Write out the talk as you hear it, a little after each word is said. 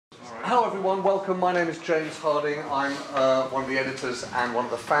Hello everyone, welcome. My name is James Harding. I'm one of the editors and one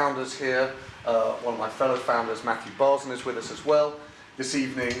of the founders here. One of my fellow founders, Matthew Barson, is with us as well. This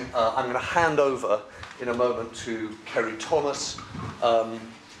evening I'm going to hand over in a moment to Kerry Thomas,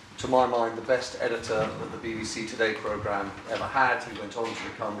 to my mind the best editor that the BBC Today programme ever had. He went on to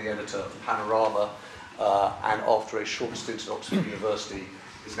become the editor of Panorama and after a short stint at Oxford University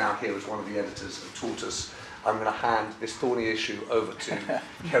is now here as one of the editors of Tortoise. I'm going to hand this thorny issue over to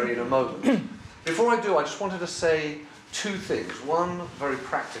Kerry in a moment. Before I do, I just wanted to say two things. One, very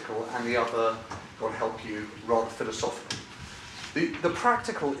practical, and the other, God help you, rather philosophical. The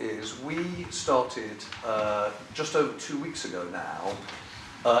practical is we started just over 2 weeks ago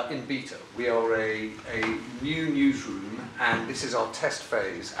now in beta. We are a new newsroom, and this is our test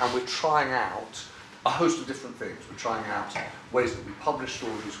phase, and we're trying out a host of different things. We're trying out ways that we publish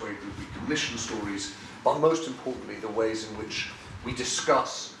stories, ways that we commission stories, but most importantly, the ways in which we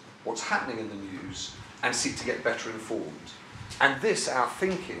discuss what's happening in the news and seek to get better informed. And this, our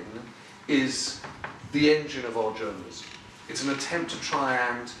ThinkIn, is the engine of our journalism. It's an attempt to try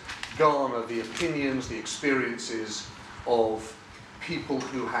and garner the opinions, the experiences of people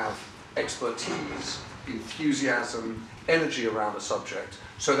who have expertise, enthusiasm, energy around a subject,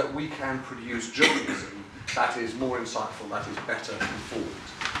 so that we can produce journalism that is more insightful, that is better informed.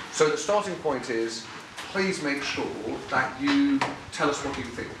 So the starting point is, please make sure that you tell us what you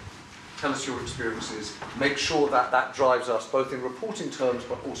think. Tell us your experiences. Make sure that that drives us both in reporting terms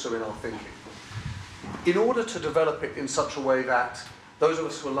but also in our thinking. In order to develop it in such a way that those of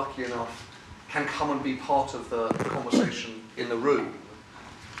us who are lucky enough can come and be part of the conversation in the room,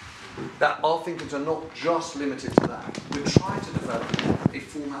 that our thinkings are not just limited to that. We're trying to develop a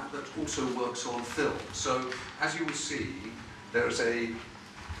format that also works on film. So, as you will see, there is a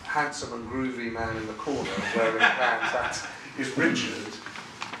handsome and groovy man in the corner wearing pants. That is Richard.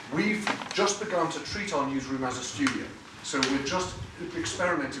 We've just begun to treat our newsroom as a studio. So we're just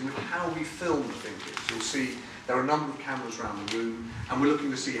experimenting with how we film the thinking. So you'll see there are a number of cameras around the room, and we're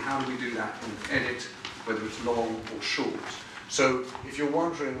looking to see how do we do that in edit, whether it's long or short. So if you're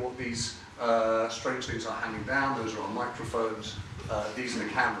wondering what these strange things are hanging down, those are our microphones, these are the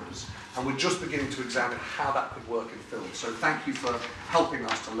cameras. And we're just beginning to examine how that could work in film. So thank you for helping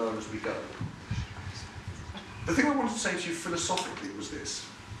us to learn as we go. The thing I wanted to say to you philosophically was this.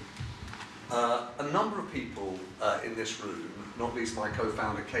 A number of people in this room, not least my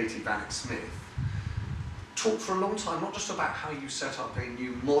co-founder Katie Vanek-Smith, talked for a long time not just about how you set up a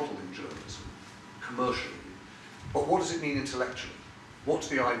new model in journalism, commercially, but what does it mean intellectually? What's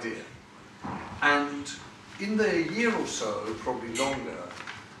the idea? And in the year or so, probably longer,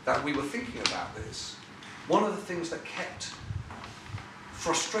 that we were thinking about this, one of the things that kept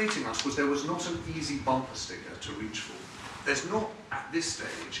frustrating us was there was not an easy bumper sticker to reach for. There's not, at this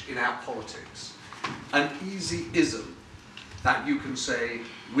stage, in our politics, an easy ism that you can say,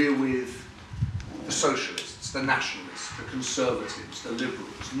 we're with the socialists, the nationalists, the conservatives, the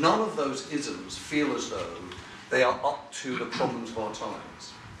liberals. None of those isms feel as though they are up to the problems of our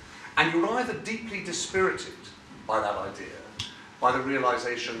times. And you're either deeply dispirited by that idea, by the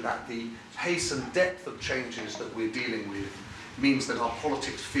realization that the pace and depth of changes that we're dealing with means that our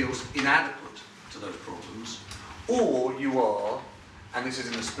politics feels inadequate to those problems, or you are, and this is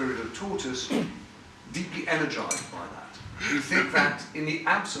in the spirit of Tortoise, deeply energized by that. You think that in the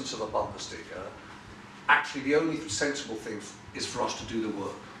absence of a bumper sticker, actually the only sensible thing is for us to do the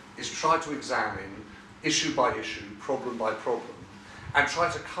work, is try to examine issue by issue, problem by problem, and try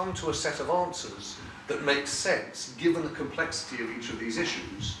to come to a set of answers that makes sense given the complexity of each of these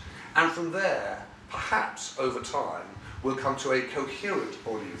issues. And from there, perhaps over time, we'll come to a coherent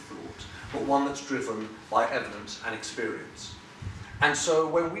body of thought, but one that's driven by evidence and experience. And so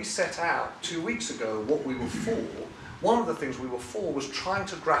when we set out 2 weeks ago what we were for, one of the things we were for was trying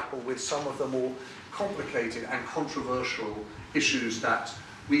to grapple with some of the more complicated and controversial issues that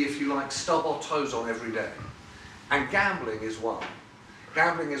we, if you like, stub our toes on every day. And gambling is one.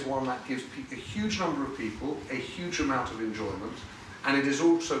 Gambling is one that gives a huge number of people a huge amount of enjoyment, and it is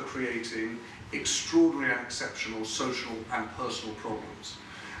also creating extraordinary and exceptional social and personal problems.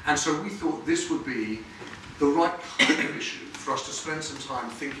 And so we thought this would be the right kind of issue for us to spend some time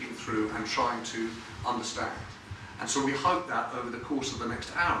thinking through and trying to understand. And so we hope that over the course of the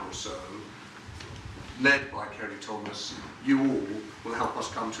next hour or so, led by Kerry Thomas, you all will help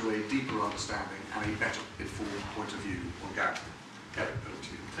us come to a deeper understanding and a better informed point of view on gambling. Kerry, over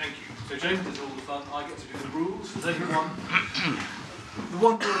to you. Thank you. So James does all the fun, I get to do the rules. Does everyone? The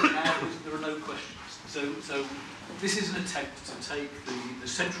one rule we have is there are no questions. So this is an attempt to take the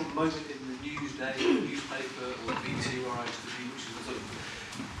central moment in the news day, or the newspaper, or the BBC, or ITV, which is the sort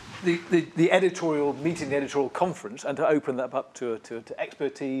of the editorial meeting, the editorial conference, and to open that up to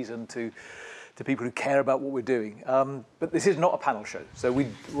expertise and to people who care about what we're doing. But this is not a panel show. So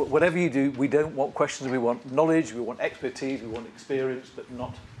whatever you do, we don't want questions. We want knowledge, we want expertise, we want experience, but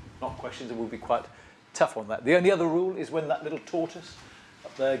not questions, and we'll be quite tough on that. The only other rule is when that little tortoise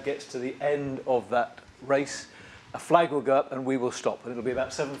up there gets to the end of that race, a flag will go up and we will stop. And it'll be about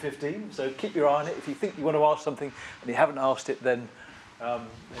 7:15, so keep your eye on it. If you think you want to ask something and you haven't asked it, then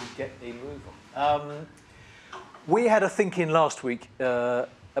get a move on. We had a think-in last week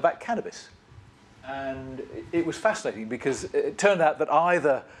about cannabis. And it was fascinating because it turned out that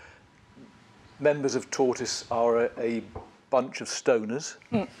either members of Tortoise are a bunch of stoners,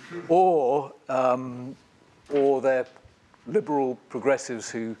 or they're liberal progressives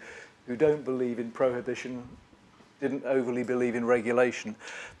who don't believe in prohibition, didn't overly believe in regulation.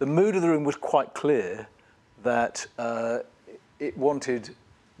 The mood of the room was quite clear that it wanted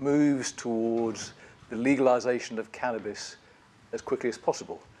moves towards the legalisation of cannabis as quickly as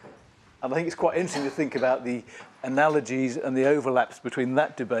possible. And I think it's quite interesting to think about the analogies and the overlaps between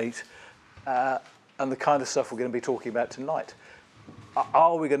that debate and the kind of stuff we're going to be talking about tonight.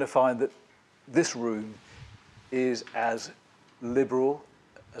 Are we going to find that this room is as liberal,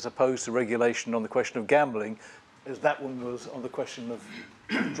 as opposed to regulation on the question of gambling, as that one was on the question of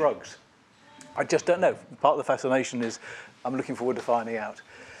drugs? I just don't know. Part of the fascination is I'm looking forward to finding out.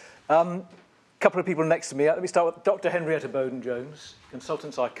 Couple of people next to me. Let me start with Dr. Henrietta Bowden-Jones,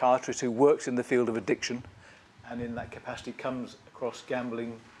 consultant psychiatrist who works in the field of addiction, and in that capacity comes across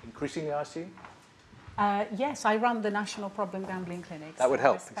gambling increasingly, I assume? Yes, I run the National Problem Gambling Clinic. That would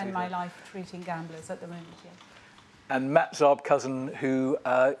help. I spend my life treating gamblers at the moment, yes. And Matt Zarb-Cousin, who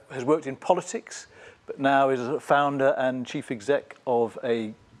has worked in politics, but now is a founder and chief exec of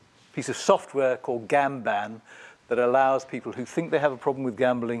a piece of software called Gamban that allows people who think they have a problem with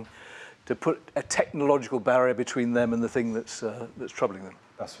gambling to put a technological barrier between them and the thing that's troubling them.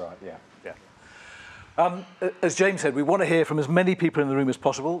 That's right, yeah. As James said, we want to hear from as many people in the room as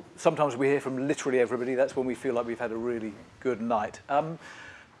possible. Sometimes we hear from literally everybody. That's when we feel like we've had a really good night. Can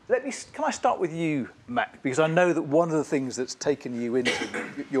I start with you, Matt? Because I know that one of the things that's taken you into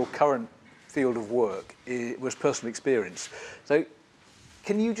your current field of work was personal experience. So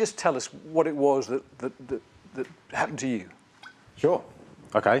can you just tell us what it was that happened to you? Sure.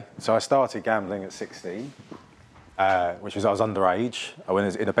 Okay, so I started gambling at 16, which was I was underage. I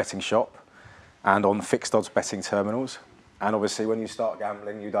went in a betting shop and on fixed odds betting terminals. And obviously when you start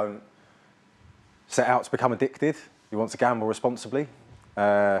gambling, you don't set out to become addicted. You want to gamble responsibly.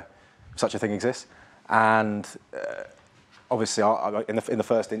 Such a thing exists. And obviously in the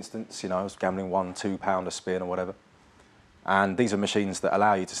first instance, I was gambling £1, £2 a spin or whatever. And these are machines that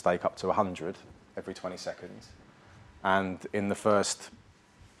allow you to stake up to 100 every 20 seconds. And in the first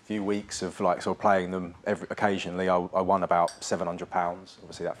few weeks of sort of playing them occasionally, I won about £700.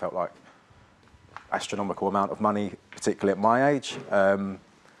 Obviously, that felt like astronomical amount of money, particularly at my age. And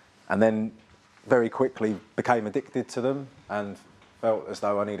then very quickly became addicted to them and felt as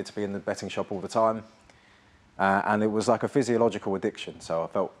though I needed to be in the betting shop all the time. And it was like a physiological addiction. So I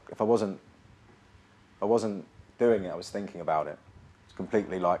felt if I wasn't doing it, I was thinking about it. It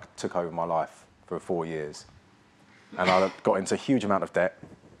completely took over my life for 4 years. And I got into a huge amount of debt,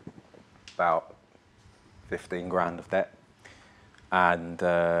 about 15 grand of debt, and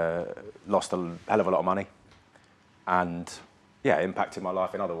lost a hell of a lot of money. And yeah, it impacted my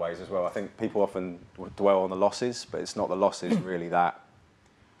life in other ways as well. I think people often dwell on the losses, but it's not the losses really that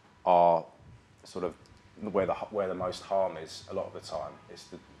are sort of where the most harm is a lot of the time. It's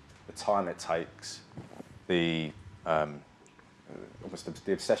the time it takes, almost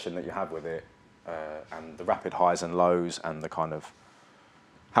the obsession that you have with it, and the rapid highs and lows, and the kind of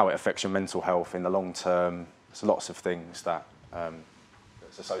how it affects your mental health in the long term. There's lots of things that's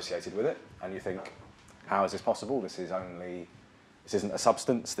associated with it, and you think, how is this possible? This isn't a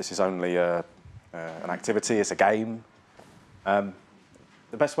substance. This is only an activity. It's a game.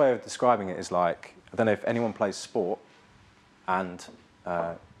 The best way of describing it is I don't know if anyone plays sport, and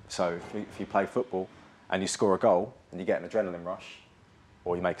so if you play football and you score a goal and you get an adrenaline rush,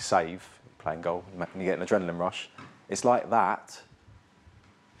 or you make a save playing goal and you get an adrenaline rush, it's like that,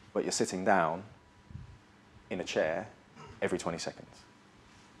 but you're sitting down in a chair every 20 seconds.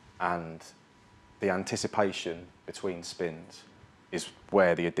 And the anticipation between spins is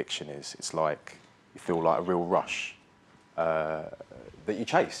where the addiction is. It's like you feel like a real rush that you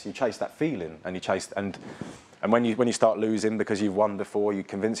chase. You chase that feeling, and when you start losing because you've won before, you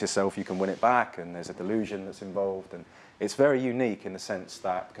convince yourself you can win it back, and there's a delusion that's involved. And it's very unique in the sense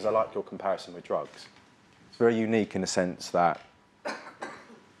that, because I like your comparison with drugs, it's very unique in the sense that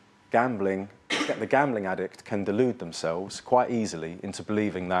the gambling addict can delude themselves quite easily into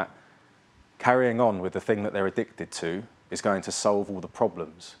believing that carrying on with the thing that they're addicted to is going to solve all the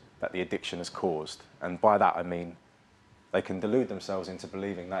problems that the addiction has caused. And by that I mean they can delude themselves into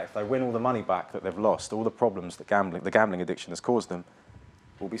believing that if they win all the money back that they've lost, all the problems that the gambling addiction has caused them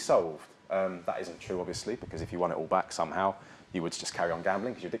will be solved. That isn't true, obviously, because if you won it all back somehow, you would just carry on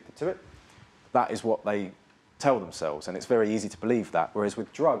gambling because you're addicted to it. That is what they tell themselves, and it's very easy to believe that. Whereas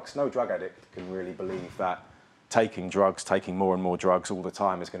with drugs, no drug addict can really believe that taking drugs, taking more and more drugs all the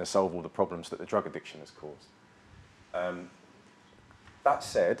time is going to solve all the problems that the drug addiction has caused. That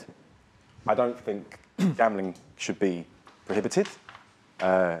said, I don't think gambling should be prohibited.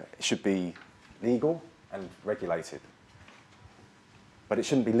 It should be legal and regulated. But it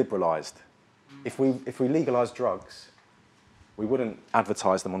shouldn't be liberalised. If we legalise drugs, we wouldn't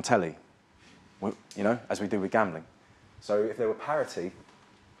advertise them on telly, as we do with gambling. So if there were parity,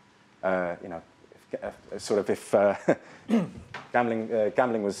 if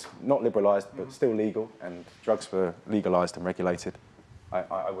gambling was not liberalised but still legal and drugs were legalised and regulated,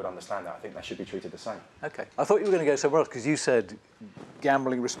 I would understand that. I think they should be treated the same. Okay. I thought you were going to go somewhere else because you said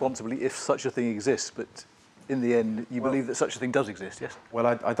gambling responsibly if such a thing exists, but in the end, you believe that such a thing does exist, yes? Well,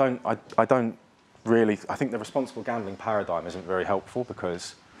 I don't really. I think the responsible gambling paradigm isn't very helpful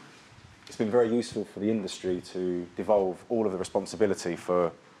because it's been very useful for the industry to devolve all of the responsibility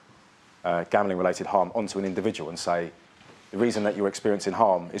for gambling-related harm onto an individual and say, the reason that you're experiencing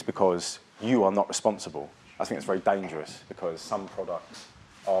harm is because you are not responsible. I think it's very dangerous because some products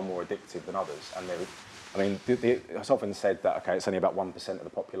are more addictive than others. And it's often said that, okay, it's only about 1% of the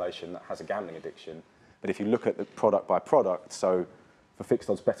population that has a gambling addiction. But if you look at the product by product, so for fixed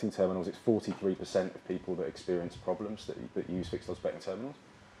odds betting terminals, it's 43% of people that experience problems that use fixed odds betting terminals.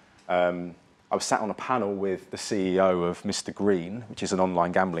 I was sat on a panel with the CEO of Mr. Green, which is an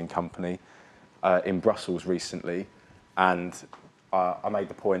online gambling company, in Brussels recently, and I made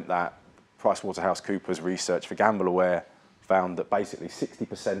the point that PricewaterhouseCoopers research for GambleAware found that basically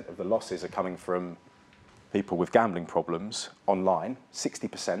 60% of the losses are coming from people with gambling problems online,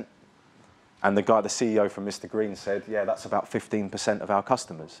 60%. And the CEO from Mr. Green said, yeah, that's about 15% of our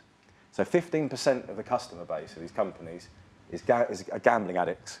customers. So 15% of the customer base of these companies is gambling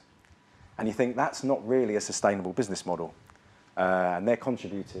addicts. And you think that's not really a sustainable business model. And they're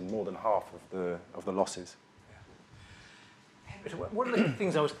contributing more than half of the losses. One of the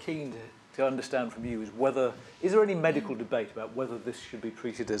things I was keen to understand from you is there any medical debate about whether this should be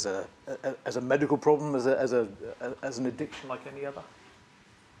treated as a medical problem, as an addiction like any other?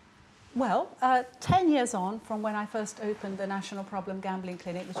 Well, 10 years on from when I first opened the National Problem Gambling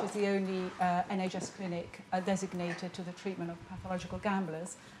Clinic, which is the only NHS clinic designated to the treatment of pathological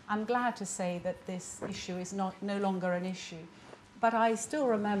gamblers, I'm glad to say that this issue is no longer an issue. But I still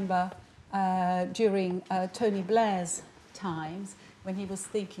remember during Tony Blair's times, when he was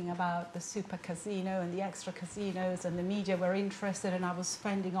thinking about the super casino and the extra casinos and the media were interested and I was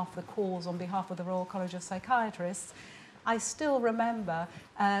fending off the calls on behalf of the Royal College of Psychiatrists, I still remember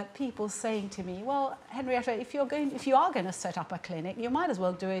people saying to me, well, Henrietta, if you are going to set up a clinic, you might as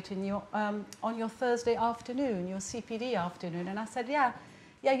well do it in on your Thursday afternoon, your CPD afternoon. And I said, yeah,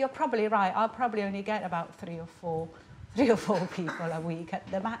 you're probably right. I'll probably only get about three or four people a week at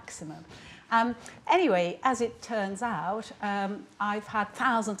the maximum. Anyway, as it turns out, I've had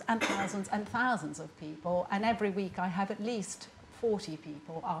thousands and thousands and thousands of people, and every week I have at least 40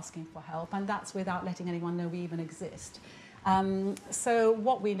 people asking for help, and that's without letting anyone know we even exist. So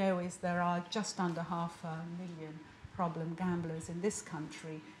what we know is there are just under 500,000 problem gamblers in this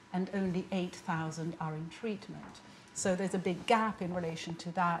country, and only 8,000 are in treatment. So there's a big gap in relation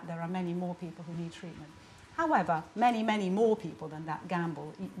to that. There are many more people who need treatment. However, many, many more people than that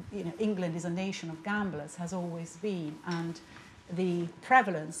gamble. England is a nation of gamblers, has always been, and the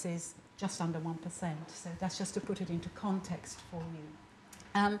prevalence is just under 1%. So that's just to put it into context for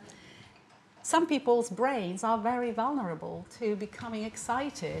you. Some people's brains are very vulnerable to becoming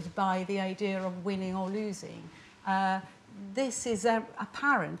excited by the idea of winning or losing. This is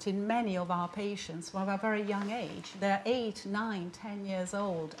apparent in many of our patients from a very young age. They're 8, 9, 10 years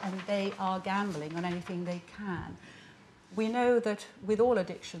old, and they are gambling on anything they can. We know that with all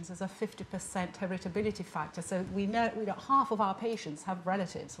addictions, there's a 50% heritability factor. So we know half of our patients have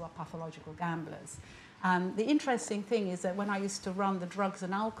relatives who are pathological gamblers. The interesting thing is that when I used to run the drugs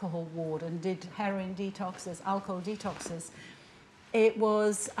and alcohol ward and did heroin detoxes, alcohol detoxes, it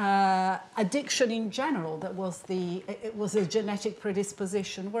was addiction in general that was it was a genetic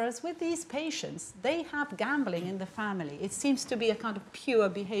predisposition. Whereas with these patients, they have gambling in the family. It seems to be a kind of pure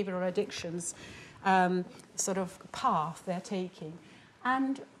behavioral addictions sort of path they're taking.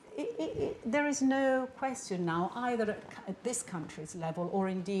 And there is no question now, either at this country's level or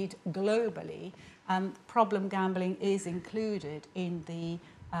indeed globally, problem gambling is included in the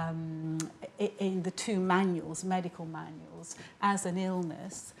two manuals, medical manuals, as an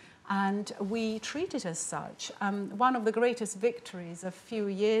illness. And we treat it as such. One of the greatest victories a few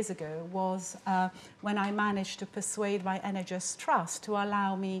years ago was when I managed to persuade my NHS Trust to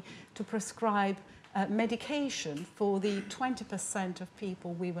allow me to prescribe medication for the 20% of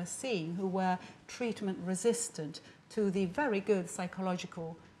people we were seeing who were treatment resistant to the very good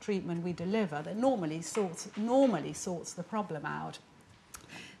psychological treatment we deliver that normally sorts the problem out.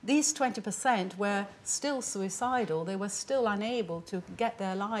 These 20% were still suicidal. They were still unable to get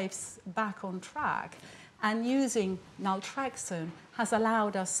their lives back on track. And using naltrexone has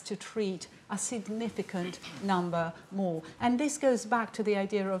allowed us to treat a significant number more. And this goes back to the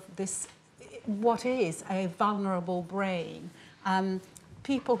idea of this, what is a vulnerable brain.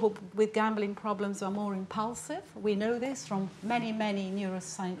 People with gambling problems are more impulsive. We know this from many, many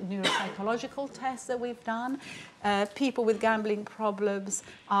neuropsychological tests that we've done. People with gambling problems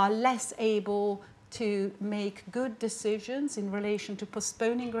are less able to make good decisions in relation to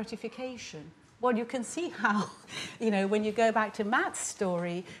postponing gratification. Well, you can see how, when you go back to Matt's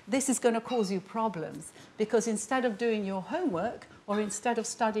story, this is going to cause you problems, because instead of doing your homework or instead of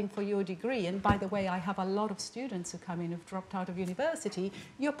studying for your degree, and by the way, I have a lot of students who come in who've dropped out of university,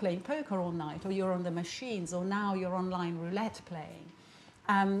 you're playing poker all night, or you're on the machines, or now you're online roulette playing.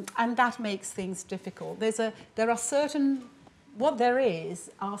 And that makes things difficult. What there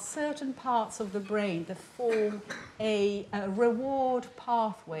are certain parts of the brain that form a reward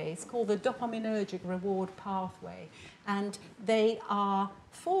pathway. It's called the dopaminergic reward pathway. And they are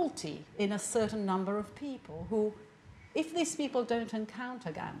faulty in a certain number of people who, if these people don't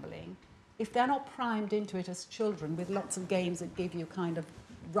encounter gambling, if they're not primed into it as children with lots of games that give you kind of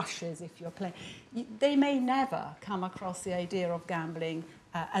rushes if you're playing, they may never come across the idea of gambling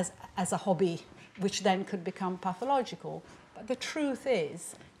as a hobby, which then could become pathological. But the truth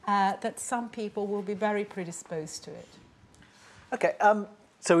is that some people will be very predisposed to it. Okay,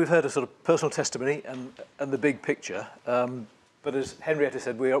 so we've heard a sort of personal testimony and the big picture, but as Henrietta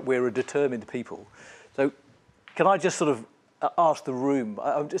said, we're a determined people. So can I just sort of ask the room,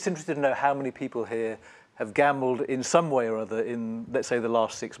 I'm just interested to know how many people here have gambled in some way or other in, let's say, the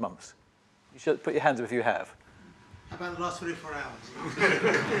last 6 months? You should put your hands up if you have. How about the last 24 hours?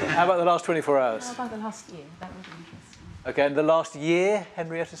 How about the last 24 hours? How about the last year? That would be interesting. Okay, and the last year,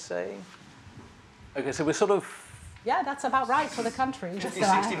 Henrietta's saying? Okay, so we're sort of... Yeah, that's about right for the country. 60%?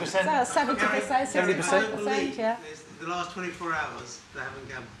 70%, 70%, yeah. The last 24 hours, they haven't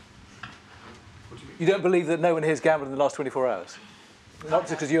gambled. You don't believe that no one here's gambled in the last 24 hours? Not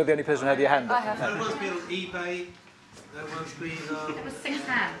just because you're the only person who had your hand up. No one's been on eBay. No one's been on... It was 6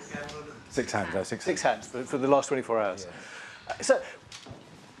 hands. 6 hands, no, 6 hands. 6 hands for the last 24 hours. Yeah. So,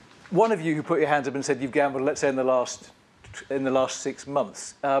 one of you who put your hands up and said you've gambled, let's say in the last 6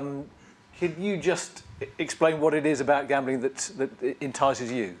 months, can you just explain what it is about gambling that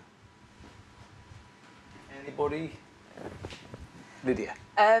entices you? Anybody? Lydia.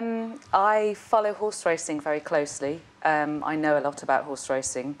 I follow horse racing very closely. I know a lot about horse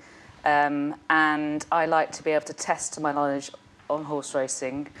racing, and I like to be able to test my knowledge on horse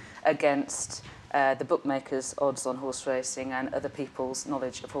racing against the bookmakers' odds on horse racing and other people's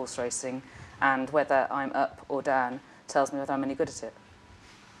knowledge of horse racing, and whether I'm up or down tells me whether I'm any good at it.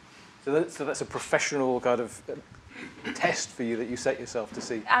 So that's a professional kind of test for you that you set yourself to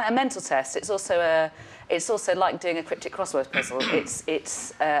see. And a mental test. It's also like doing a cryptic crossword puzzle.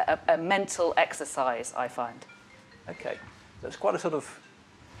 It's a mental exercise, I find. Okay, that's quite a sort of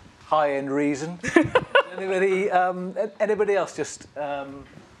high-end reason. Anybody else? Just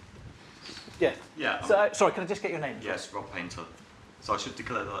yeah. Yeah. So, sorry, can I just get your name? Yes, Rob Painter. So I should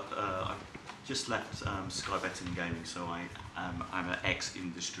declare that I've just left Sky Betting Gaming, so I'm an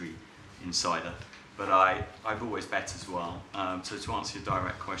ex-industry insider, but I've always bet as well. So to answer your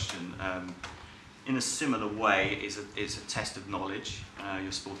direct question, in a similar way, it's a test of knowledge,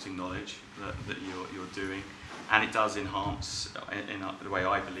 your sporting knowledge that you're doing, and it does enhance, in the way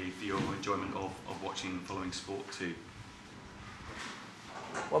I believe, your enjoyment of watching and following sport too.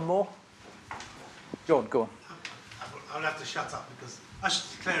 One more. Go on. I'll have to shut up because I should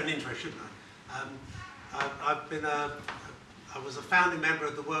declare an interest, shouldn't I? I was a founding member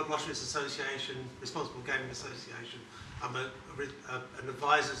of the World Lotteries Association, Responsible Gaming Association. I'm an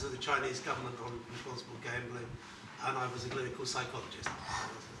advisor to the Chinese government on responsible gambling, and I was a clinical psychologist.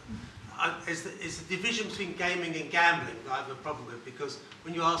 It's the division between gaming and gambling that I have a problem with, because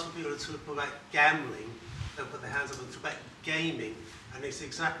when you ask people to talk about gambling, they'll put their hands up and talk about gaming. And it's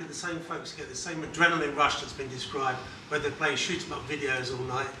exactly the same folks get the same adrenaline rush that's been described, whether they're playing shoot-em-up videos all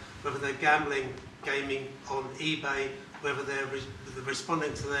night, whether they're gaming on eBay, whether they're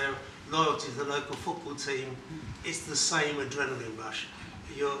responding to their loyalty to the local football team. It's the same adrenaline rush.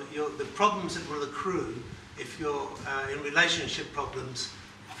 The problems that will accrue if you're in relationship problems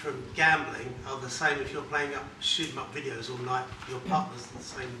from gambling are the same if you're playing shoot-em-up videos all night. Your partner's the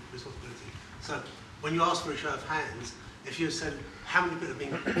same responsibility. So when you ask for a show of hands, if you said how many people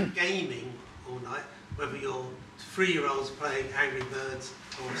have been gaming all night, whether you're 3-year-olds playing Angry Birds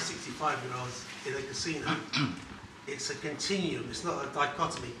or 65-year-olds in a casino, it's a continuum. It's not a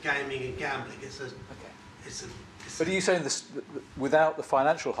dichotomy, gaming and gambling. But are you saying this without the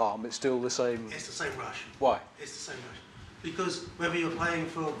financial harm, it's still the same? It's the same rush. Why? It's the same rush. Because whether you're playing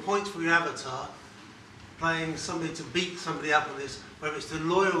for points for your avatar, playing somebody to beat somebody up on this, whether it's the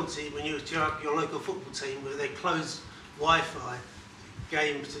loyalty when you're to your local football team, where they close Wi-Fi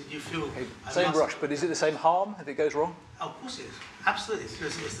games that you feel... Okay, same rush, but is it the same harm if it goes wrong? Oh, of course it is. Absolutely.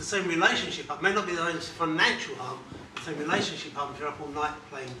 It's the same relationship. It may not be the same financial harm, the same relationship harm. If you're up all night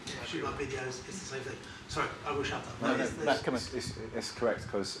playing shoot-up videos, it's the same thing. Sorry, I will shut up. No, come on. It's correct,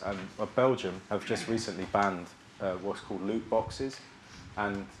 because Belgium have just recently banned what's called loot boxes.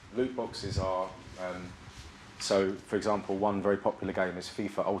 And loot boxes are... so, for example, one very popular game is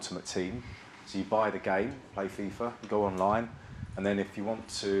FIFA Ultimate Team. So you buy the game, play FIFA, you go online, and then if you want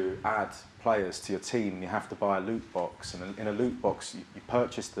to add players to your team, you have to buy a loot box. And in a loot box, you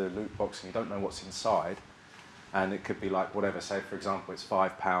purchase the loot box and you don't know what's inside. And it could be like whatever, say for example, it's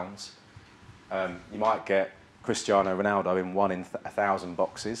 £5. You might get Cristiano Ronaldo in 1 in 1,000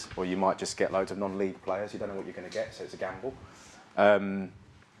 boxes, or you might just get loads of non-league players. You don't know what you're going to get, so it's a gamble.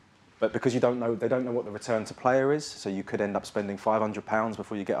 But because they don't know what the return to player is, so you could end up spending £500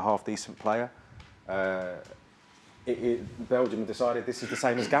 before you get a half-decent player. Belgium decided this is the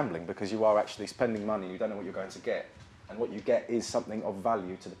same as gambling, because you are actually spending money, you don't know what you're going to get, and what you get is something of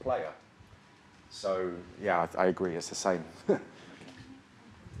value to the player. So, yeah, I agree, it's the same.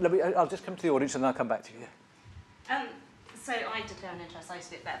 I'll just come to the audience and then I'll come back to you. So I declare an interest, I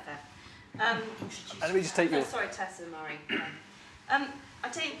used to be at Betfair. And let me just take your... Sorry, Tessa and Murray. I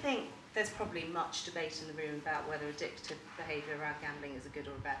don't think there's probably much debate in the room about whether addictive behaviour around gambling is a good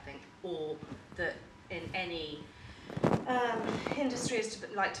or a bad thing, or that in any industries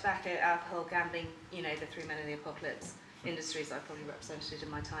like tobacco, alcohol, gambling, you know, the 3 men of the apocalypse industries I've probably represented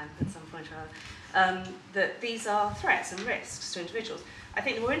in my time at some point or other, that these are threats and risks to individuals. I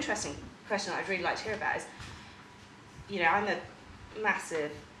think the more interesting question I'd really like to hear about is, you know, I'm a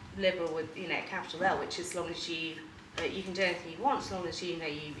massive liberal with, you know, capital L, which is as long as you can do anything you want, as long as you know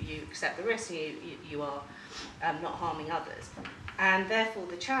you accept the risk and you are not harming others. And therefore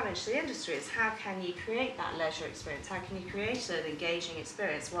the challenge to the industry is how can you create that leisure experience, how can you create an engaging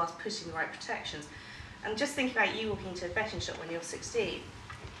experience whilst putting the right protections. And just think about you walking into a betting shop when you're 16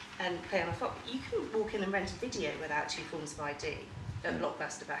 and play on a phone. You can walk in and rent a video without 2 forms of ID at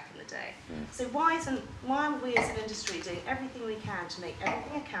Blockbuster back in the day. So why are we as an industry doing everything we can to make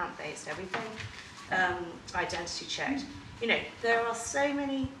everything account-based, everything identity checked? You know, there are so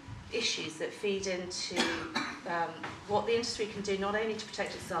many issues that feed into what the industry can do, not only to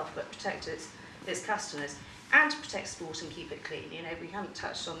protect itself, but protect its customers, and to protect sport and keep it clean. You know, we haven't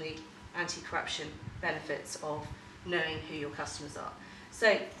touched on the anti-corruption benefits of knowing who your customers are. So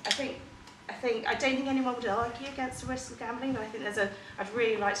I don't think anyone would argue against the risk of gambling, but I think I'd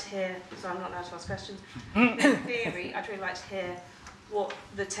really like to hear, so I'm not allowed to ask questions, in theory, I'd really like to hear what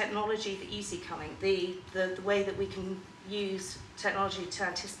the technology that you see coming, the way that we can use technology to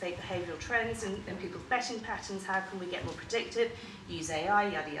anticipate behavioural trends and people's betting patterns, how can we get more predictive, use AI,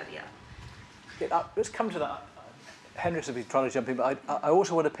 yada, yada, yada. Yeah, let's come to that. Henry's has been trying to jump in, but I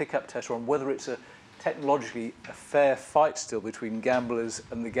also want to pick up, Tessa, on whether it's technologically a fair fight still between gamblers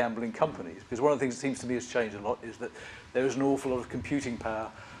and the gambling companies. Because one of the things that seems to me has changed a lot is that there is an awful lot of computing power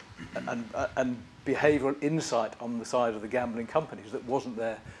and behavioural insight on the side of the gambling companies that wasn't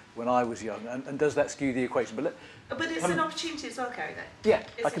there when I was young. And does that skew the equation? But it's an opportunity as well, Kerry, though. Yeah,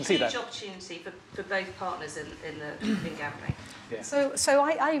 I can see that. It's a huge opportunity for both partners in gambling. Yeah. So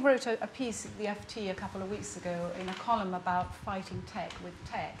I wrote a piece at the FT a couple of weeks ago in a column about fighting tech with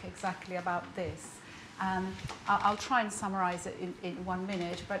tech, exactly about this. I'll try and summarise it in 1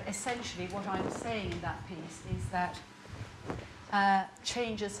 minute, but essentially what I'm saying in that piece is that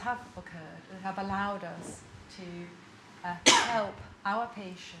changes have occurred that have allowed us to help our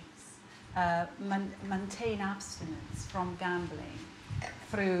patients maintain abstinence from gambling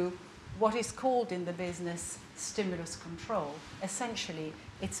through what is called in the business stimulus control, essentially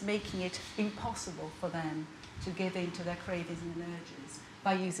it's making it impossible for them to give in to their cravings and urges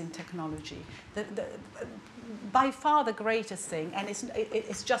by using technology. By far the greatest thing, and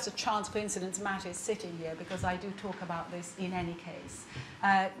it's just a chance coincidence Matt is sitting here because I do talk about this in any case.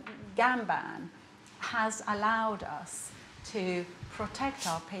 Gamban has allowed us to protect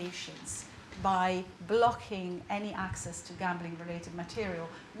our patients by blocking any access to gambling-related material,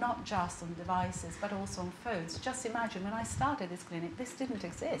 not just on devices, but also on phones. Just imagine, when I started this clinic, this didn't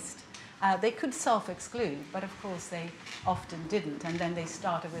exist. They could self-exclude, but of course they often didn't, and then they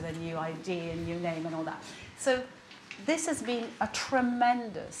started with a new ID and new name and all that. So this has been a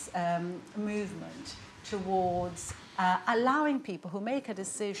tremendous movement towards allowing people who make a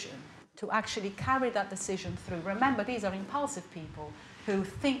decision to actually carry that decision through. Remember, these are impulsive people who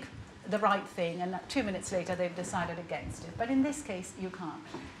think the right thing, and 2 minutes later they've decided against it. But in this case, you can't.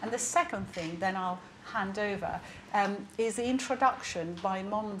 And the second thing, then I'll hand over, is the introduction by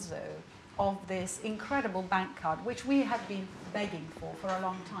Monzo of this incredible bank card, which we have been begging for a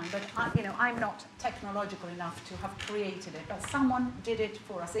long time. But I'm not technological enough to have created it, but someone did it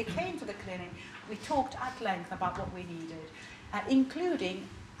for us. They came to the clinic, we talked at length about what we needed, including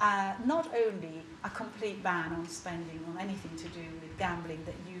not only a complete ban on spending on anything to do with gambling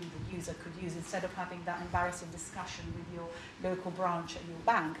that you, the user, could use instead of having that embarrassing discussion with your local branch at your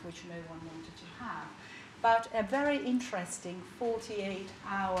bank, which no one wanted to have, but a very interesting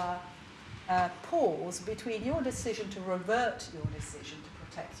 48-hour pause between your decision to revert your decision to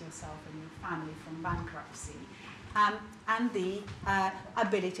protect yourself and your family from bankruptcy and the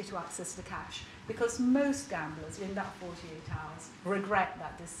ability to access the cash. Because most gamblers in that 48 hours regret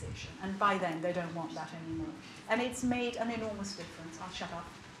that decision, and by then they don't want that anymore. And it's made an enormous difference. I'll shut up.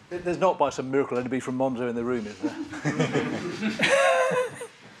 There's not by some miracle anybody from Monzo in the room, is there?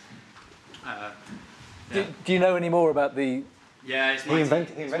 Do you know any more about the... Yeah, it's he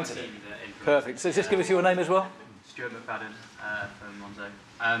invented it. Perfect. So just give us your name as well. Stuart McFadden from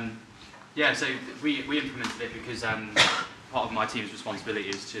Monzo. Yeah, so we implemented it because part of my team's responsibility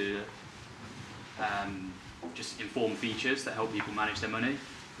is to just inform features that help people manage their money.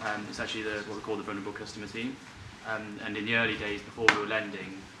 It's actually what we call the vulnerable customer team. And in the early days, before we were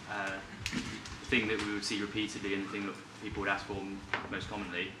lending, the thing that we would see repeatedly and the thing that people would ask for most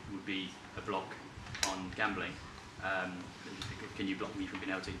commonly would be a block on gambling. Can you block me from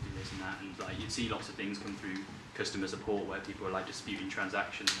being able to do this and that? And like you'd see lots of things come through customer support where people are like disputing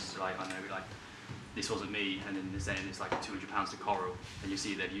transactions. Like I know, like this wasn't me, and then they're saying it's like £200 to Coral, and you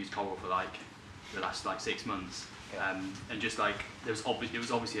see they've used Coral for like the last like 6 months, and just like it was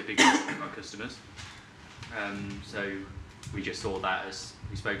obviously a big problem for our customers. So we just saw that as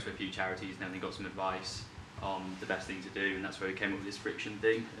we spoke to a few charities, and then they got some advice on the best thing to do, and that's where we came up with this friction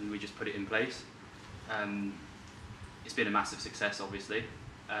thing, and we just put it in place. It's been a massive success, obviously.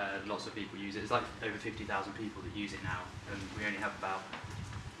 Lots of people use it. It's like over 50,000 people that use it now, and we have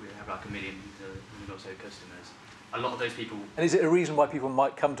like 1 million or so customers. A lot of those people. And is it a reason why people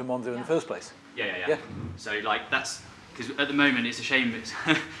might come to Monzo in the first place? Yeah. So like that's because at the moment it's a shame this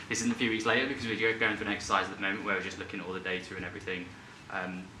isn't a few weeks later, because we're going through an exercise at the moment where we're just looking at all the data and everything,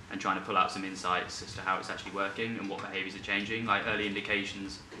 and trying to pull out some insights as to how it's actually working and what behaviours are changing. Like early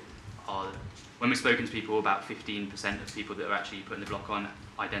indications are. When we've spoken to people, about 15% of people that are actually putting the block on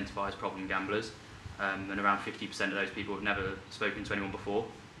identify as problem gamblers, and around 50% of those people have never spoken to anyone before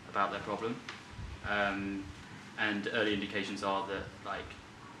about their problem. And early indications are that like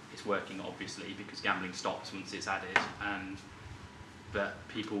it's working, obviously, because gambling stops once it's added, but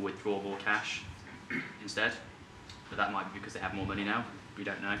people withdraw more cash instead. But that might be because they have more money now. We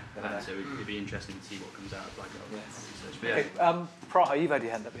don't know. So it'd be interesting to see what comes out of like research. But okay, Praha, you've had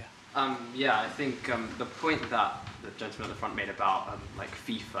your hand up here. Yeah, I think the point that the gentleman at the front made about like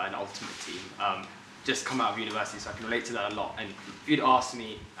FIFA and Ultimate Team just come out of university, so I can relate to that a lot. And if you'd asked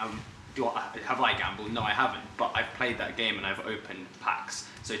me, have I gambled? No, I haven't. But I've played that game and I've opened packs,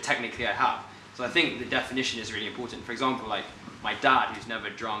 so technically I have. So I think the definition is really important. For example, like my dad, who's never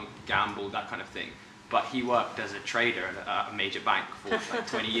drunk, gambled, that kind of thing, but he worked as a trader at a major bank for like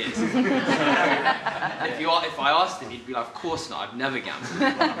 20 years. If I asked him, he'd be like, of course not, I've never gambled.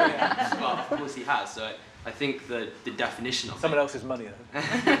 But of course he has. So I think the definition of someone else's money, though.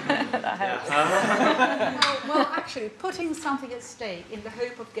 well, actually, putting something at stake in the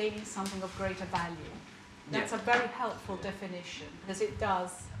hope of gaining something of greater value, that's a very helpful definition, because it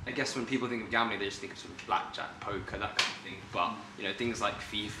does. I guess when people think of gambling, they just think of sort of blackjack, poker, that kind of thing. But things like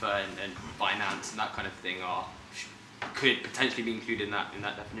FIFA and finance and that kind of thing could potentially be included in that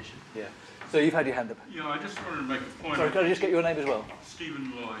definition. Yeah. So you've had your hand up. Yeah, I just wanted to make a point. Sorry, can I just get your name as well?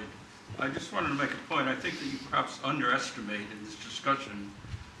 Stephen Lloyd. I just wanted to make a point. I think that you perhaps underestimate in this discussion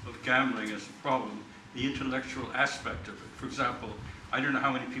of gambling as a problem, the intellectual aspect of it. For example, I don't know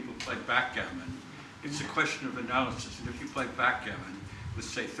how many people play backgammon. It's a question of analysis, and if you play backgammon with,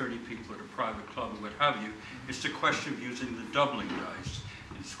 say, 30 people at a private club or what have you, it's a question of using the doubling dice.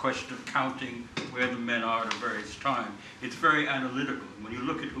 It's a question of counting where the men are at a various time. It's very analytical. When you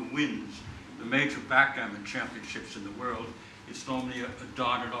look at who wins the major backgammon championships in the world, it's normally a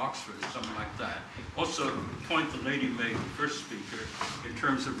Don at Oxford or something like that. Also, the point the lady made, the first speaker, in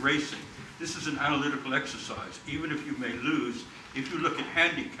terms of racing, this is an analytical exercise. Even if you may lose, if you look at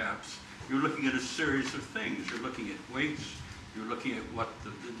handicaps, you're looking at a series of things. You're looking at weights, you're looking at what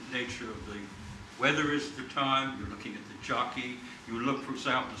the nature of the weather is at the time, you're looking at the jockey, you look, for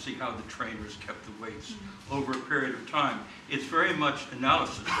example, to see how the trainers kept the weights over a period of time. It's very much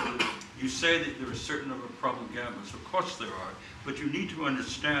analysis. So you say that there are a certain number of problem gamblers. Of course there are, but you need to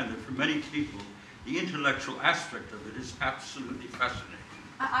understand that for many people, the intellectual aspect of it is absolutely fascinating.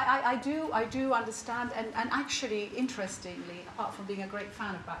 I do understand, and actually, interestingly, apart from being a great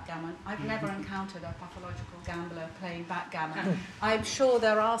fan of backgammon, I've never encountered a pathological gambler playing backgammon. I'm sure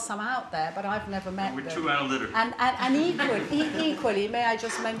there are some out there, but I've never met them. We're too analytical. And equally, may I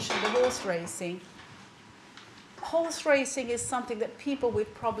just mention the horse racing? Horse racing is something that people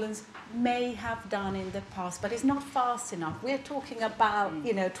with problems may have done in the past, but it's not fast enough. We're talking about,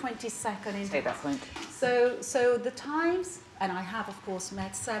 20-second intervals. Take that point. So the times, and I have, of course,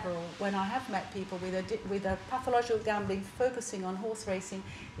 met several, when I have met people with a pathological gambling focusing on horse racing,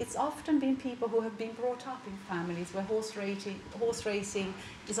 it's often been people who have been brought up in families where horse racing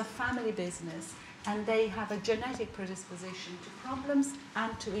is a family business, and they have a genetic predisposition to problems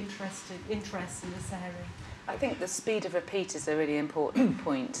and to interest in this area. I think the speed of repeat is a really important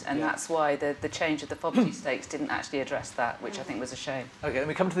point, and that's why the change of the poverty stakes didn't actually address that, which I think was a shame. Okay, let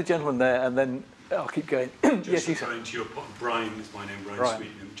me come to the gentleman there, and then I'll keep going. Just referring to your point, Brian is my name, Brian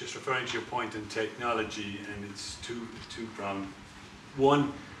Sweetenham. Just referring to your point on technology, and it's two-pronged.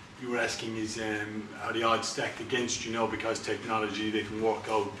 One, you were asking is how the odds stack against you now, because technology, they can work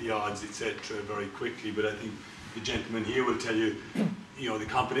out the odds, etc. very quickly, but I think the gentleman here will tell you, the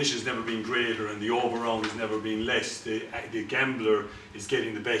competition has never been greater and the overround has never been less. The gambler is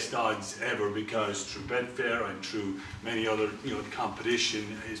getting the best odds ever because through Betfair and through many other, the competition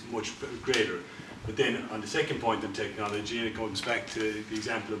is much greater. But then on the second point on technology, and it comes back to the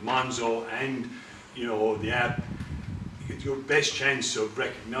example of Monzo and, the app, your best chance of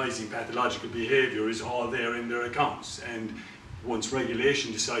recognising pathological behaviour is all there in their accounts. And once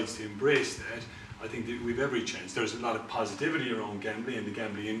regulation decides to embrace that, I think that we've every chance. There's a lot of positivity around gambling and the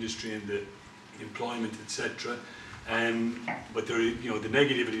gambling industry and the employment, etc. But there, the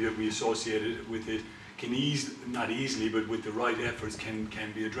negativity that we associated with it can not easily, but with the right efforts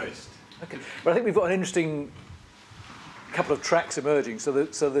can be addressed. Okay, but I think we've got an interesting couple of tracks emerging. So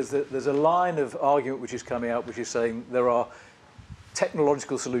there's a line of argument which is coming out, which is saying there are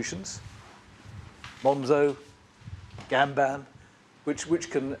technological solutions, Monzo, Gamban,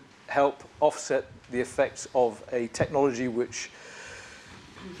 which can help offset the effects of a technology which,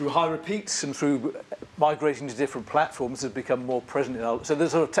 through high repeats and through migrating to different platforms, has become more present in our... So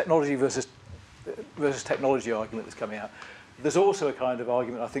there's a sort of technology versus technology argument that's coming out. There's also a kind of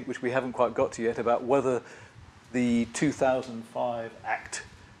argument, I think, which we haven't quite got to yet, about whether the 2005 Act,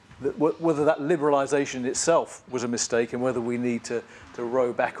 whether that liberalisation itself was a mistake and whether we need to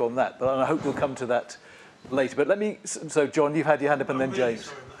row back on that. But I hope we'll come to that later. But let me... So, John, you've had your hand up, and then really James.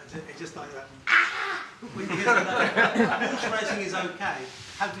 Sorry, it's just like that. When you hear that, horse racing is okay.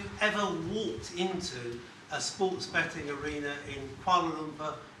 Have you ever walked into a sports betting arena in Kuala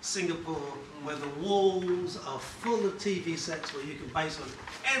Lumpur, Singapore, where the walls are full of TV sets where you can base on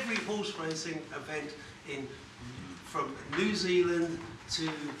every horse racing event from New Zealand to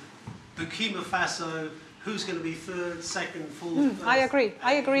Burkina Faso, who's going to be third, second, fourth. I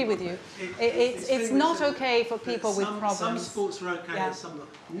agree with you. It's not okay for people with problems. Some sports are okay and some not.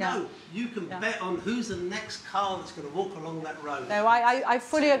 No, you can bet on who's the next car that's going to walk along that road. No, I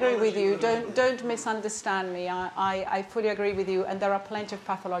fully agree with you. Don't misunderstand me. I fully agree with you, and there are plenty of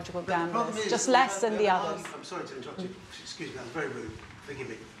pathological gamblers, just less than the others. I'm sorry to interrupt you. Excuse me, I'm very rude. Forgive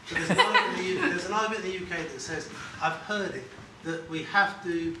me. But there's an argument in the UK that says, I've heard it, that we have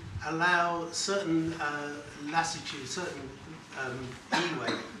to allow certain lassitude, certain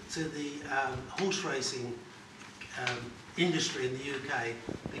leeway to the horse racing industry in the UK,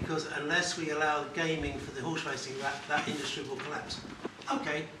 because unless we allow gaming for the horse racing, that industry will collapse.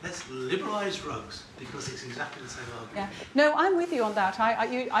 okay, let's liberalise drugs, because it's exactly the same argument. Yeah. No, I'm with you on that.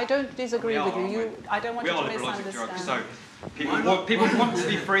 I don't disagree with you. I don't want you to misunderstand. So people want to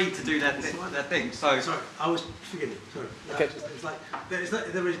be free to do their thing. So sorry, I was forgetting. Sorry. Okay. It's like there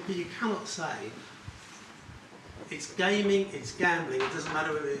is, but you cannot say it's gaming, it's gambling. It doesn't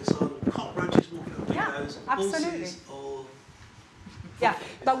matter whether it's on cockroaches walking on windows, horses, or yeah,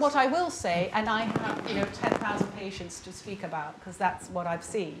 but what I will say, and I have 10,000 patients to speak about because that's what I've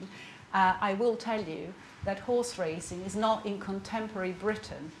seen. I will tell you that horse racing is not in contemporary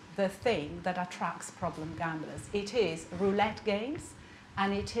Britain the thing that attracts problem gamblers. It is roulette games,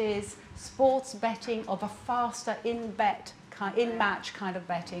 and it is sports betting of a faster in-match kind of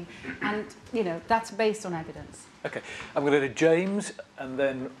betting, and that's based on evidence. Okay, I'm going to go to James, and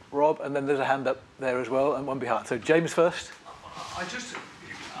then Rob, and then there's a hand up there as well, and one behind. So James first.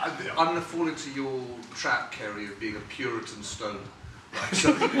 I'm going to fall into your trap, Kerry, of being a Puritan stoner. Right?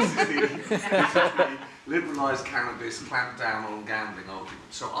 So the liberalised cannabis, clamp down on gambling argument.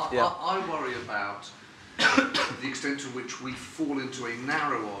 So I worry about the extent to which we fall into a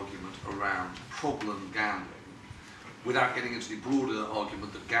narrow argument around problem gambling without getting into the broader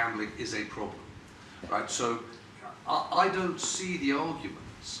argument that gambling is a problem. Right? So I don't see the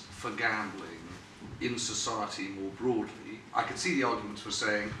arguments for gambling in society more broadly. I can see the arguments for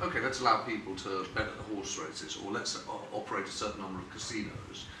saying, okay, let's allow people to bet at the horse races, or let's operate a certain number of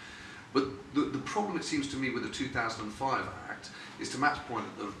casinos. But the problem, it seems to me, with the 2005 Act, is, to Matt's point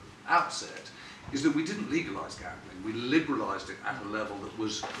at the outset, is that we didn't legalise gambling. We liberalised it at a level that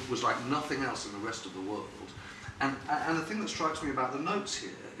was like nothing else in the rest of the world. And the thing that strikes me about the notes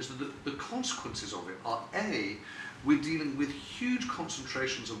here is that the consequences of it are, A, we're dealing with huge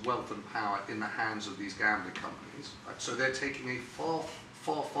concentrations of wealth and power in the hands of these gambling companies. Right? So they're taking a far,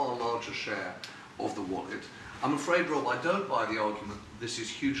 far, far larger share of the wallet. I'm afraid, Rob, I don't buy the argument that this has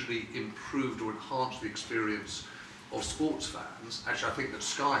hugely improved or enhanced the experience of sports fans. Actually, I think that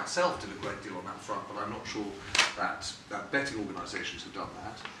Sky itself did a great deal on that front, but I'm not sure that betting organisations have done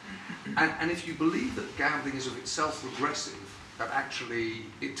that. And if you believe that gambling is of itself regressive, that actually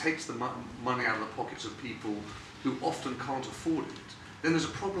it takes the money out of the pockets of people who often can't afford it, then there's a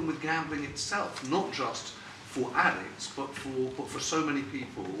problem with gambling itself, not just for addicts, but for so many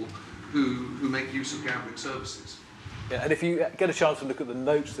people who make use of gambling services. Yeah, and if you get a chance to look at the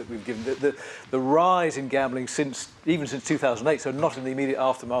notes that we've given, the rise in gambling even since 2008, so not in the immediate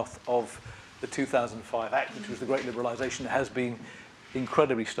aftermath of the 2005 Act, which was the great liberalisation, has been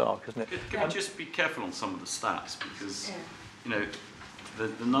incredibly stark, hasn't it? Can we just be careful on some of the stats, because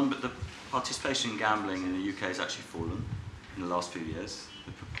the participation in gambling in the UK has actually fallen in the last few years.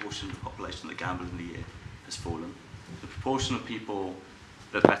 The proportion of the population that gamble in the year has fallen. The proportion of people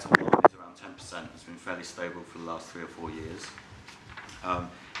that bet online is around 10%. It's been fairly stable for the last 3 or 4 years.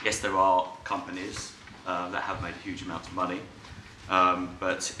 Yes, there are companies that have made huge amounts of money,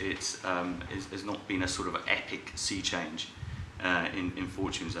 but it's not been a sort of epic sea change in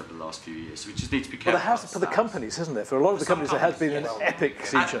fortunes over the last few years. So we just need to be careful. Well, there has, for the companies, hasn't there? For a lot of the companies, there has been an epic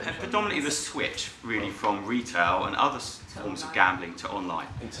sea change. And predominantly the switch, really, from retail and other forms of gambling to online,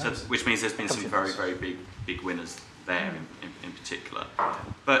 which means there's been some very, very big winners there in particular.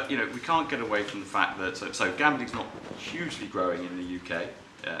 But we can't get away from the fact that so gambling's not hugely growing in the UK.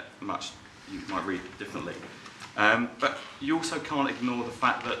 Much you might read differently. But you also can't ignore the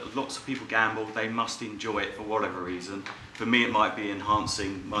fact that lots of people gamble. They must enjoy it for whatever reason. For me, it might be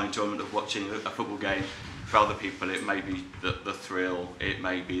enhancing my enjoyment of watching a football game. For other people, it may be the thrill. It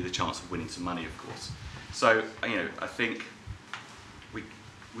may be the chance of winning some money, of course. So I think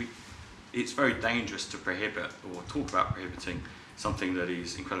it's very dangerous to prohibit or talk about prohibiting something that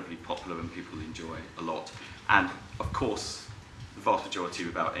is incredibly popular and people enjoy a lot. And of course, the vast majority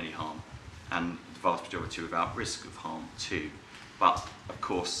without any harm, and the vast majority without risk of harm too. But of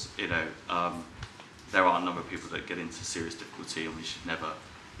course, there are a number of people that get into serious difficulty, and we should never,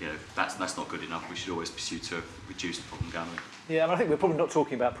 that's not good enough. We should always pursue to reduce problem gambling. Yeah, and I think we're probably not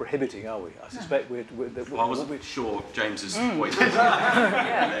talking about prohibiting, are we? I suspect we're I wasn't sure James's point.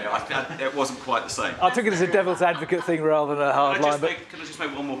 It wasn't quite the same. I took it as a devil's advocate thing rather than a hard line. Can I just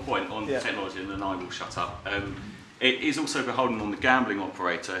make one more point on technology, and then I will shut up. It is also beholden on the gambling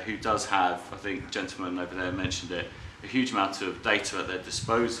operator, who does have, I think the gentleman over there mentioned it, a huge amount of data at their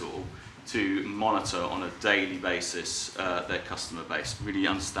disposal to monitor on a daily basis their customer base, really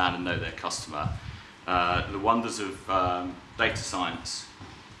understand and know their customer. The wonders of data science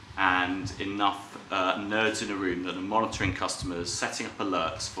and enough nerds in a room that are monitoring customers, setting up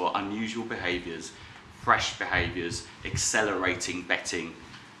alerts for unusual behaviours, fresh behaviours, accelerating betting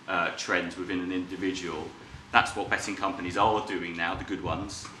trends within an individual, That's what betting companies are doing now, the good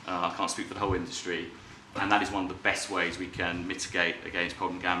ones. I can't speak for the whole industry. And that is one of the best ways we can mitigate against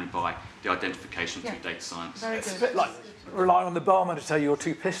problem gambling, by the identification through data science. Very It's a good. bit like relying on the barman to tell you you're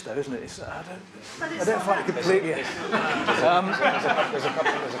too pissed, though, isn't it? I don't find it completely. There's a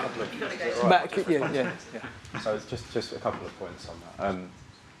couple of. Matt, yeah. So it's just a couple of points on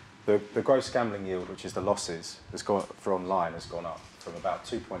that. The gross gambling yield, which is the losses, for online has gone up from about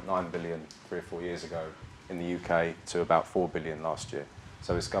 2.9 billion 3 or 4 years ago in the UK to about 4 billion last year.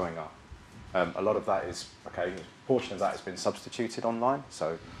 So it's going up. A lot of that is, a portion of that has been substituted online,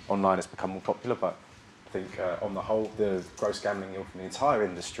 so online has become more popular, but I think on the whole, the gross gambling yield from the entire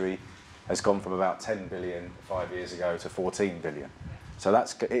industry has gone from about 10 billion 5 years ago to 14 billion. So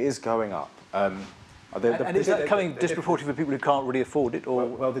it is going up. And is that coming disproportionately for people who can't really afford it? Or?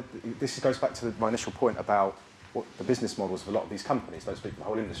 Well, this goes back to my initial point about what the business models of a lot of these companies, don't speak for the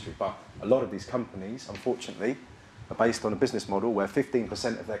whole industry, but a lot of these companies, unfortunately, are based on a business model where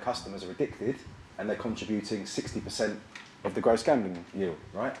 15% of their customers are addicted and they're contributing 60% of the gross gambling yield,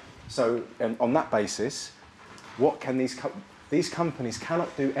 right? So on that basis, what can these companies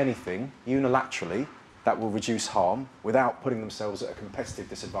cannot do anything unilaterally that will reduce harm without putting themselves at a competitive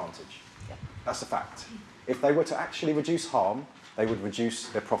disadvantage. That's a fact. If they were to actually reduce harm, they would reduce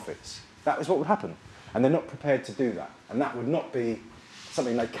their profits. That is what would happen. And they're not prepared to do that. And that would not be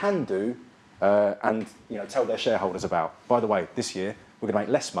something they can do and tell their shareholders about. By the way, this year we're going to make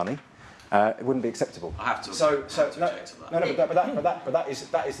less money. It wouldn't be acceptable. I have to.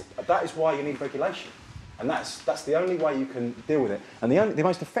 But that is why you need regulation, and that's the only way you can deal with it. And the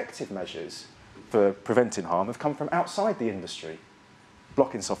most effective measures for preventing harm have come from outside the industry: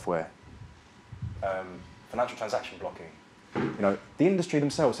 blocking software, financial transaction blocking. The industry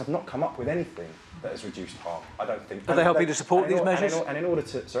themselves have not come up with anything that has reduced harm. I don't think. Are they helping to support these measures? And in order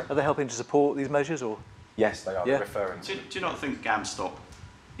to, sorry? Are they helping to support these measures, or? Yes, they are. Yeah. They're referring to. Do you not think GamStop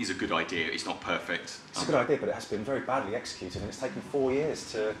is a good idea? It's not perfect. It's a good idea, but it has been very badly executed, and it's taken 4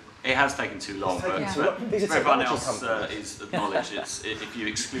 years to. It has taken too long, but everyone else is acknowledged. If you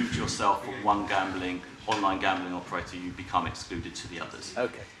exclude yourself from one online gambling operator, you become excluded to the others.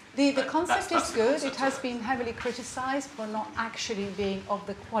 Okay. The concept is good. It has been heavily criticised for not actually being of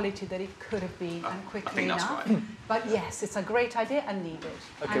the quality that it could have been and quickly enough. Right. But yes, it's a great idea and needed.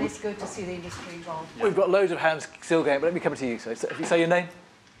 Okay. And it's good to see the industry involved. Yeah. We've got loads of hands still going, but let me come to you. So if you say your name.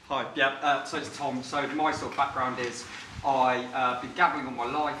 Hi, yeah, so it's Tom. So my sort of background is I've been gambling all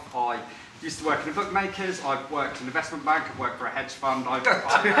my life. I used to work in a bookmakers, I've worked in an investment bank, I've worked for a hedge fund. I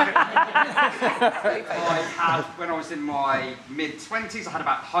had, when I was in my mid-20s, I had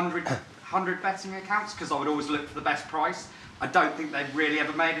about 100 betting accounts because I would always look for the best price. I don't think they've really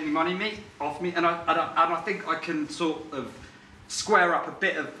ever made any money off me, and I think I can sort of square up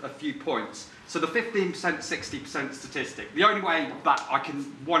a few points. So the 15%, 60% statistic, the only way that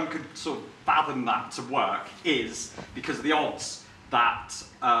one could sort of fathom that to work is because the odds that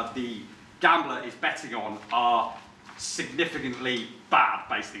the gambler is betting on are significantly bad,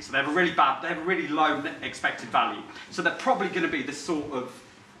 basically. So they have a really low expected value. So they're probably going to be the sort of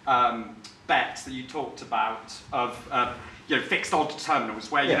bets that you talked about of fixed odd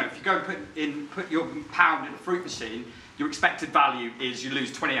terminals, where if you go and put your pound in a fruit machine, your expected value is you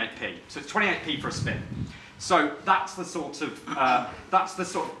lose 28p. So it's 28p for a spin. So that's the sort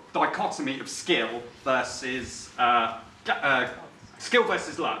of dichotomy of skill versus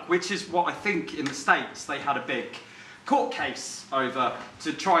luck, which is what I think in the States they had a big court case over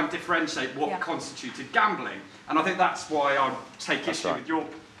to try and differentiate what constituted gambling. And I think that's why I take issue with your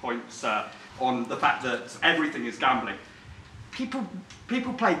points on the fact that everything is gambling. People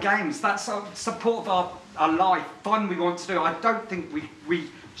play games. That's a support of our life, fun we want to do. I don't think we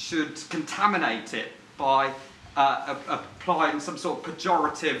should contaminate it by applying some sort of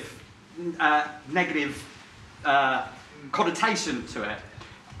pejorative, negative connotation to it.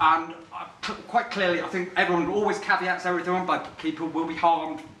 And quite clearly, I think everyone always caveats everything on, but people will be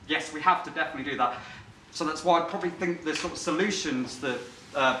harmed. Yes, we have to definitely do that. So that's why I probably think the sort of solutions that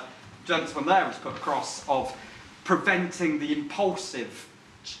gentleman there has put across of preventing the impulsive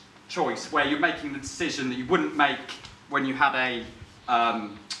choice, where you're making the decision that you wouldn't make when you had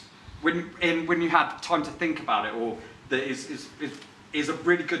when you had time to think about it, or that is a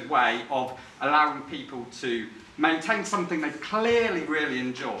really good way of allowing people to maintain something they clearly really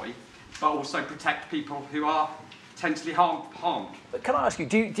enjoy, but also protect people who are potentially harmed. But can I ask you,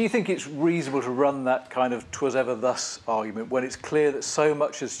 do you think it's reasonable to run that kind of 'twas ever thus argument when it's clear that so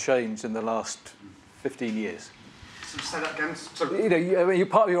much has changed in the last 15 years? So say that again. So,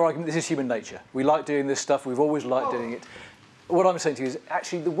 part of your argument, this is human nature. We like doing this stuff. We've always liked doing it. what I'm saying to you is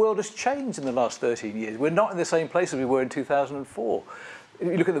actually the world has changed in the last 13 years. We're not in the same place as we were in 2004. If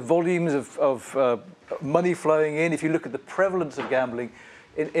you look at the volumes of money flowing in, if you look at the prevalence of gambling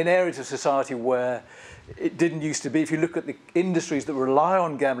in areas of society where it didn't used to be, if you look at the industries that rely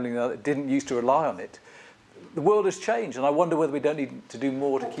on gambling now that didn't used to rely on it, the world has changed, and I wonder whether we don't need to do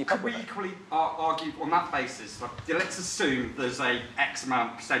more to keep up with that. Could we equally argue on that basis? Like, let's assume there's a X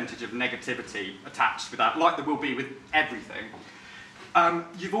amount percentage of negativity attached with that, like there will be with everything.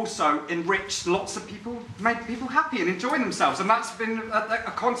 You've also enriched lots of people, made people happy and enjoying themselves, and that's been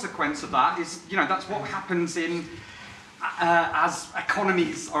a consequence of that. Is, you know, that's what happens in as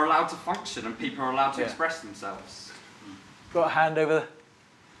economies are allowed to function and people are allowed to express themselves. Got a hand over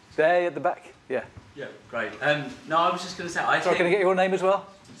there at the back? Yeah. Yeah, great. No, I was just going to say, Sorry, can I get your name as well?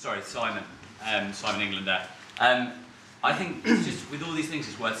 Sorry, Simon. Simon Englander. I think it's just with all these things,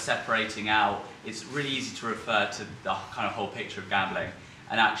 it's worth separating out. It's really easy to refer to the kind of whole picture of gambling,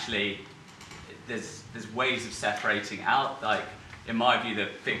 and actually, there's ways of separating out. Like, in my view, the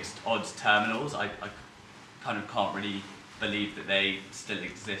fixed odds terminals, I kind of can't really believe that they still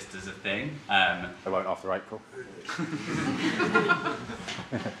exist as a thing. They won't after April.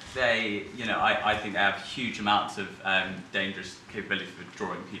 They, you know, I think they have huge amounts of dangerous capability for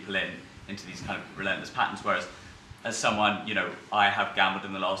drawing people into these kind of relentless patterns, whereas as someone, you know, I have gambled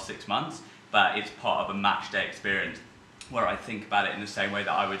in the last 6 months, but it's part of a match day experience where I think about it in the same way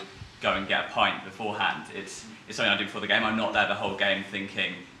that I would go and get a pint beforehand. It's something I do before the game. I'm not there the whole game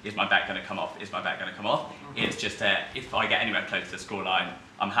thinking, is my bet going to come off? Is my bet going to come off? It's just if I get anywhere close to the scoreline,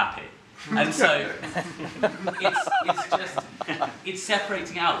 I'm happy. And so it's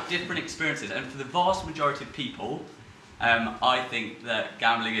separating out different experiences. And for the vast majority of people, I think that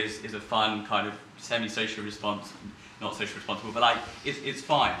gambling is a fun kind of semi-social response, not social responsible, but like it's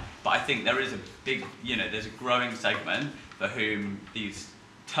fine. But I think there is a big, you know, there's a growing segment for whom these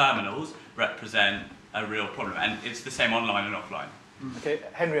terminals represent a real problem, and it's the same online and offline. Okay,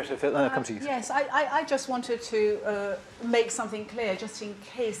 Henrietta, then I'll come to you. Yes, I just wanted to make something clear, just in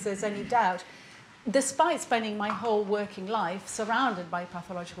case there's any doubt. Despite spending my whole working life surrounded by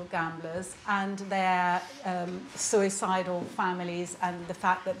pathological gamblers and their suicidal families and the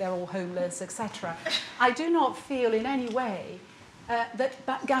fact that they're all homeless, etc., I do not feel in any way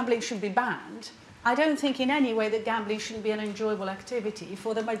that gambling should be banned. I don't think in any way that gambling should be an enjoyable activity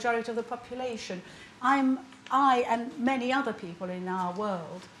for the majority of the population. I and many other people in our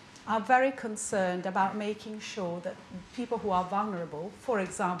world are very concerned about making sure that people who are vulnerable, for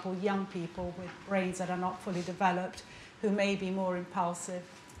example, young people with brains that are not fully developed, who may be more impulsive,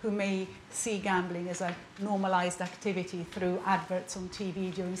 who may see gambling as a normalized activity through adverts on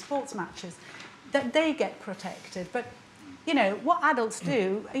TV during sports matches, that they get protected. But, you know, what adults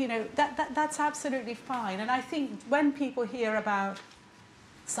do, you know, that's absolutely fine. And I think when people hear about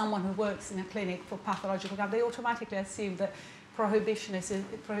someone who works in a clinic for pathological gambling, they automatically assume that prohibitionist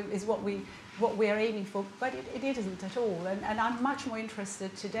is what we are aiming for, but it isn't at all. And I'm much more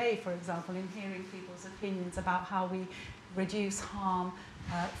interested today, for example, in hearing people's opinions about how we reduce harm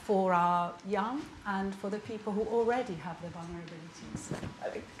for our young and for the people who already have the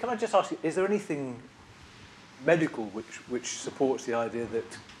vulnerabilities. Can I just ask you, is there anything medical which supports the idea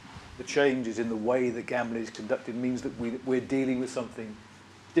that the changes in the way that gambling is conducted means that we're dealing with something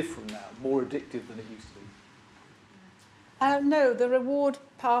different now, more addictive than it used to be? No, the reward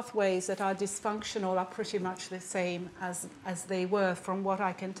pathways that are dysfunctional are pretty much the same as they were from what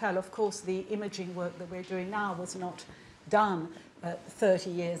I can tell. Of course, the imaging work that we're doing now was not done 30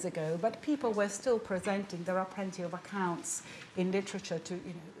 years ago, but people were still presenting. There are plenty of accounts in literature to,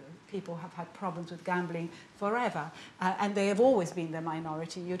 you know, people have had problems with gambling forever, and they have always been the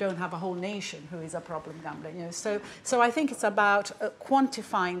minority. You don't have a whole nation who is a problem gambler. You know? So I think it's about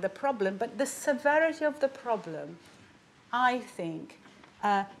quantifying the problem, but the severity of the problem, I think,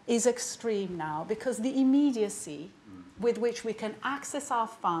 is extreme now, because the immediacy with which we can access our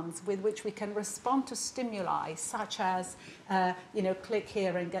funds, with which we can respond to stimuli, such as, you know, click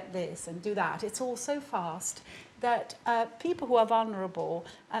here and get this and do that, it's all so fast that people who are vulnerable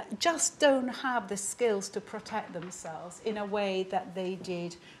just don't have the skills to protect themselves in a way that they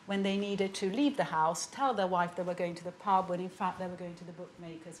did when they needed to leave the house, tell their wife they were going to the pub, when in fact they were going to the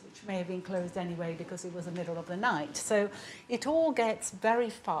bookmakers, which may have been closed anyway because it was the middle of the night. So it all gets very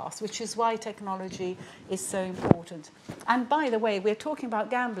fast, which is why technology is so important. And by the way, we're talking about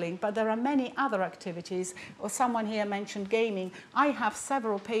gambling, but there are many other activities, or someone here mentioned gaming. I have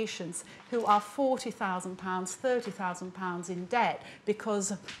several patients who are £40,000, £30,000 in debt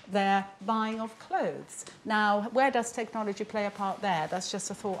because they're buying of clothes. Now, where does technology play a part there? That's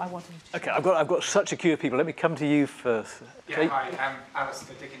just a thought I wanted to share. Okay, I've got such a queue of people. Let me come to you first. Yeah, hi, I'm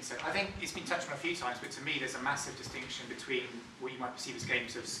Alistair Dickinson. I think it's been touched on a few times, but to me there's a massive distinction between what you might perceive as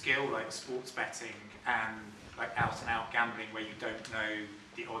games of skill, like sports betting, and like out-and-out gambling, where you don't know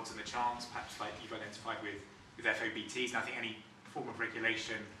the odds and the chance, perhaps like you've identified with FOBTs, and I think any form of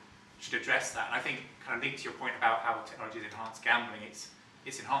regulation should address that. And I think, kind of linked to your point about how technology has enhanced gambling, it's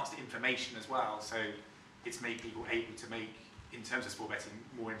enhanced information as well, so it's made people able to make, in terms of sport betting,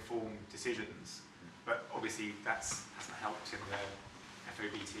 more informed decisions. But obviously that hasn't helped in the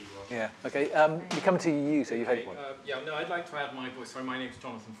FOBT world. Yeah, okay. We come to you, so you've had one. No, I'd like to add my voice. Sorry, my name's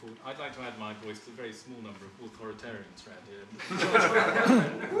Jonathan Ford. I'd like to add my voice to a very small number of authoritarians around here.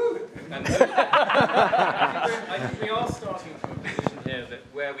 And I think we are starting from a position here that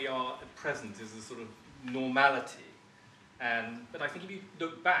where we are at present is a sort of normality. But I think if you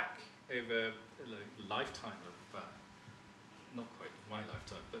look back over a lifetime of, not quite my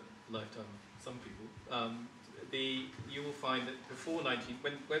lifetime, but lifetime of some people, you will find that before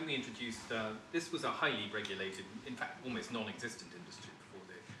when we introduced, this was a highly regulated, in fact almost non-existent industry before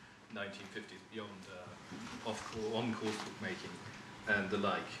the 1950s, beyond on-course bookmaking and the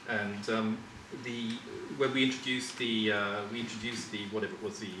like. And when we introduced the whatever it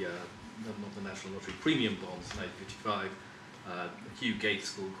was, not the National Lottery, premium bonds in 1955. Hugh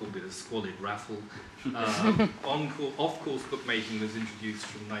Gates called it a squalid raffle. Off-course bookmaking was introduced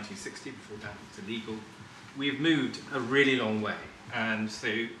from 1960, before that was illegal. We've moved a really long way, and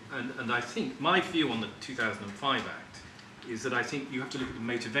I think my view on the 2005 Act is that I think you have to look at the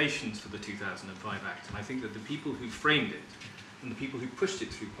motivations for the 2005 Act, and I think that the people who framed it and the people who pushed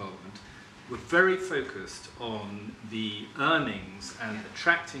it through Parliament were very focused on the earnings and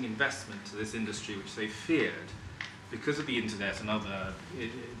attracting investment to this industry, which they feared, because of the internet and other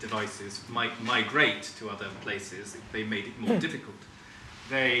devices, might migrate to other places if they made it more difficult.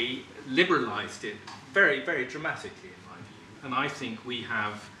 They liberalised it very, very dramatically, in my view. And I think we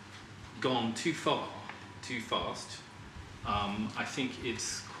have gone too far, too fast. I think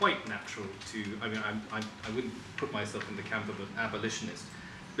it's quite natural to, I mean, I wouldn't put myself in the camp of an abolitionist,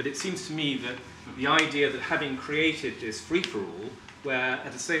 but it seems to me that the idea that having created this free-for-all, where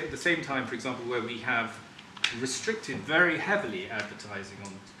at the same time, for example, where we have restricted very heavily advertising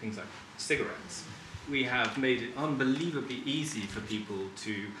on things like cigarettes, we have made it unbelievably easy for people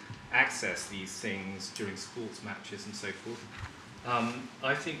to access these things during sports matches and so forth.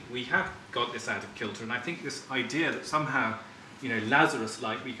 I think we have got this out of kilter, and I think this idea that somehow,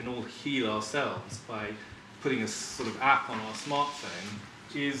 Lazarus-like, we can all heal ourselves by putting a sort of app on our smartphone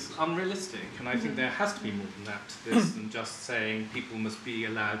is unrealistic, and I think there has to be more than that to this than just saying people must be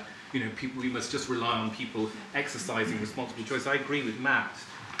allowed, we must just rely on people exercising responsible choice. I agree with Matt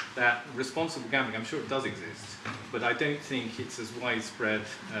that responsible gambling, I'm sure it does exist, but I don't think it's as widespread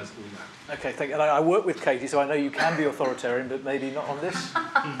as all that. Okay, thank you. And I work with Katie, so I know you can be authoritarian, but maybe not on this.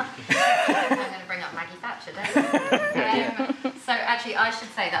 I'm going to bring up Maggie Thatcher, don't I? So actually, I should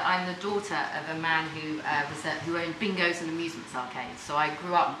say that I'm the daughter of a man who owned bingos and amusements arcades. So I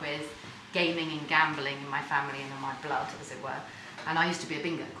grew up with gaming and gambling in my family and in my blood, as it were. And I used to be a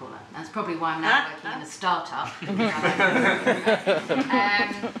bingo caller. That's probably why I'm now working in a startup. But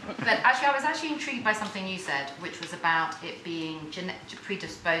actually, I was actually intrigued by something you said, which was about it being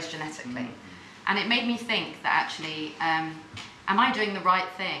predisposed genetically. And it made me think that actually, am I doing the right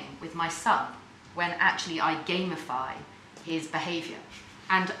thing with my son when actually I gamify his behaviour?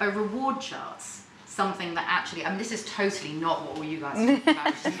 And a reward chart's something that actually, this is totally not what all you guys are talking about,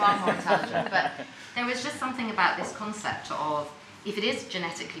 which is far more intelligent, but there was just something about this concept of, if it is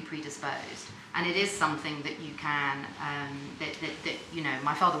genetically predisposed, and it is something that you can,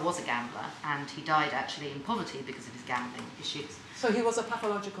 my father was a gambler, and he died actually in poverty because of his gambling issues. So he was a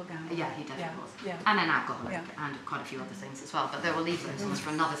pathological gambler? Yeah, he definitely was. Yeah. And an alcoholic, and quite a few other things as well, but they will leave those ones for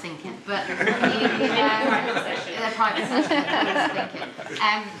another ThinkIn. But private session.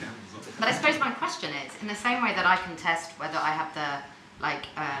 But I suppose my question is, in the same way that I can test whether I have the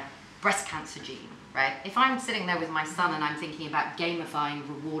breast cancer gene, right? If I'm sitting there with my son and I'm thinking about gamifying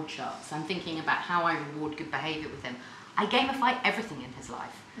reward charts, I'm thinking about how I reward good behaviour with him, I gamify everything in his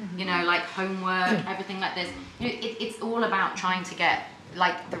life. Like homework, everything like this. It's all about trying to get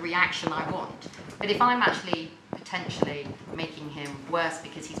the reaction I want. But if I'm actually potentially making him worse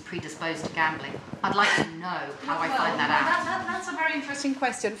because he's predisposed to gambling, I'd like to know how I find that out. That's a very interesting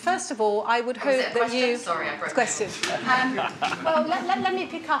question. First of all, I would hope that you... Sorry, I broke question. Well, let me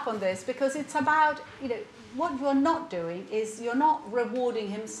pick up on this, because it's about, what you're not doing is you're not rewarding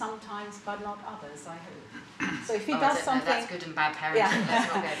him sometimes but not others, I hope. So if he does something... That's good and bad parenting.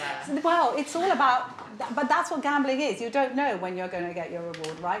 Let's not go there. Well, it's all about... But that's what gambling is. You don't know when you're going to get your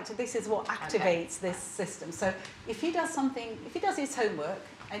reward, right? This is what activates this system. So if he does something... If he does his homework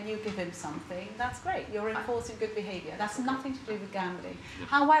and you give him something, that's great. You're enforcing good behaviour. That's nothing to do with gambling.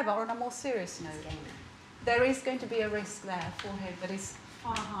 However, on a more serious note, there is going to be a risk there for him that is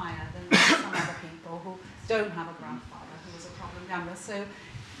far higher than some other people who don't have a grandfather who was a problem gambler. So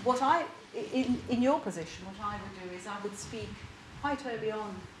what in your position, what I would do is I would speak quite early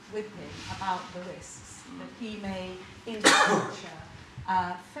on with him about the risks that he may in the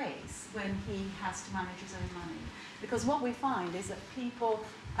future face when he has to manage his own money. Because what we find is that people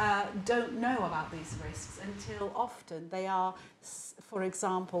don't know about these risks until often they are, for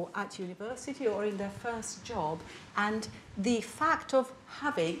example, at university or in their first job, and the fact of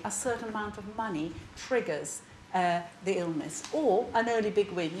having a certain amount of money triggers the illness, or an early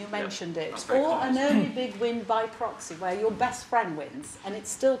big win, you mentioned it, or an early big win by proxy, where your best friend wins, and it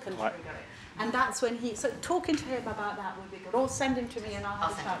still can trigger it. And that's when so talking to him about that would be good, or send him to me and I'll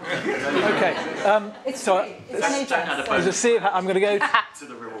have a chat with him. Okay, it's so free. It's NHS. there's a sea of, I'm going to go to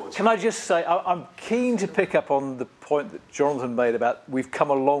the rewards. Can I just say, I'm keen to pick up on the point that Jonathan made about we've come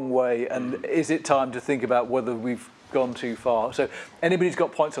a long way, and is it time to think about whether we've gone too far? So anybody who's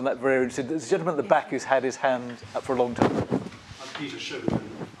got points on that, very interested. There's a gentleman at the back who's had his hand up for a long time. I'm Peter Sugarman.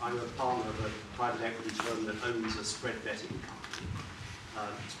 I'm a partner of a private equity firm that owns a spread betting company.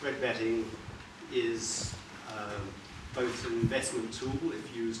 Spread betting is both an investment tool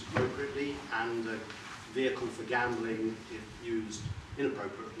if used appropriately and a vehicle for gambling if used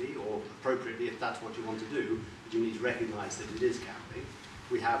inappropriately, or appropriately if that's what you want to do, but you need to recognise that it is gambling.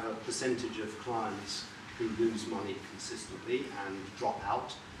 We have a percentage of clients who lose money consistently and drop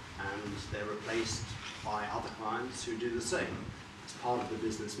out, and they're replaced by other clients who do the same. It's part of the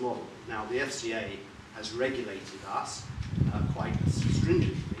business model. Now, the FCA has regulated us quite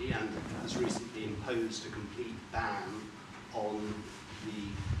stringently and has recently imposed a complete ban on the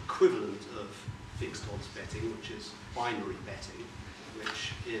equivalent of fixed odds betting, which is binary betting,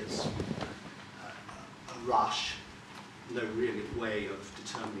 which is a rush, no really way of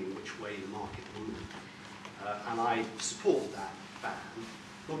determining which way the market will move. And I support that ban,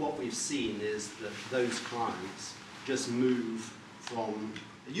 but what we've seen is that those clients just move from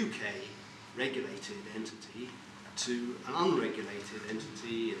a UK regulated entity to an unregulated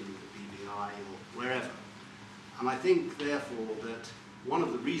entity in the BVI or wherever. And I think, therefore, that one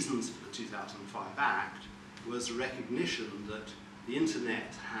of the reasons for the 2005 Act was a recognition that the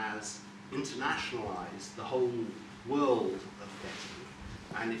internet has internationalized the whole world of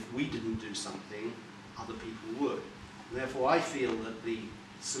betting, and if we didn't do something, other people would. And therefore, I feel that the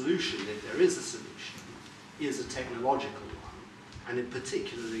solution, if there is a solution, is a technological one, and in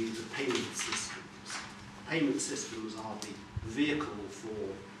particularly the payment systems. Payment systems are the vehicle for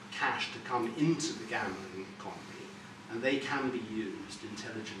cash to come into the gambling economy, and they can be used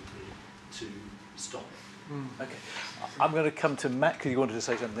intelligently to stop it. Okay, I'm going to come to Matt because you wanted to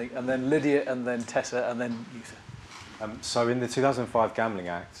say something, and then Lydia, and then Tessa, and then you, sir. So in the 2005 Gambling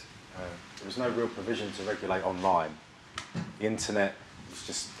Act, there was no real provision to regulate online. The internet was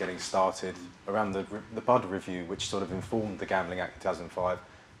just getting started. Around the Budd Review, which sort of informed the Gambling Act in 2005,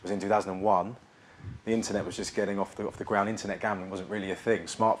 was in 2001. The internet was just getting off the ground. Internet gambling wasn't really a thing.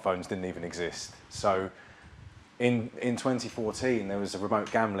 Smartphones didn't even exist. So in 2014, there was a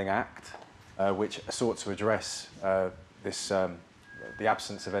Remote Gambling Act, which sought to address the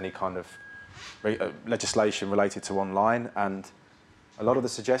absence of any kind of legislation related to online, and a lot of the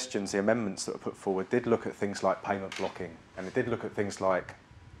suggestions, the amendments that were put forward, did look at things like payment blocking, and it did look at things like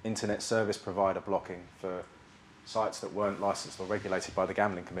internet service provider blocking for sites that weren't licensed or regulated by the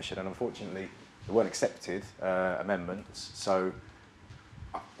Gambling Commission, and unfortunately they weren't accepted amendments. So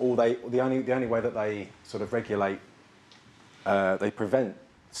the only way that they sort of regulate, they prevent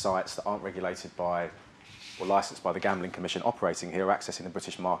sites that aren't regulated by or licensed by the Gambling Commission operating here or accessing the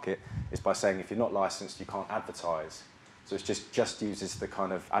British market is by saying if you're not licensed, you can't advertise. So it's just uses the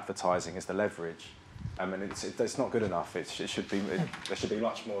kind of advertising as the leverage. And it's not good enough. There should be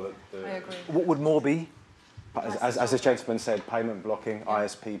much more. I agree. What would more be? As the gentleman said, payment blocking,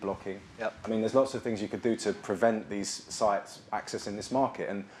 ISP blocking. Yep. I mean, there's lots of things you could do to prevent these sites accessing this market.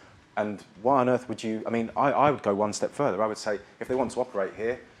 And why on earth would you? I mean, I would go one step further. I would say if they want to operate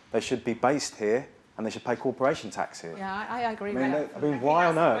here, they should be based here and they should pay corporation tax here. Yeah, I agree with that. that. I mean, why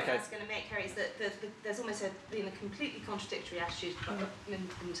on earth? The point I was going to make, Kerry, is that there's almost been a completely contradictory attitude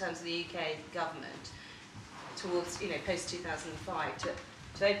in terms of the UK government towards, post-2005 to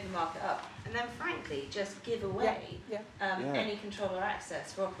to open the market up, and then frankly just give away any control or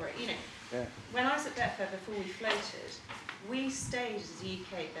access for operate. You know, when I was at Betfair before we floated, we stayed as a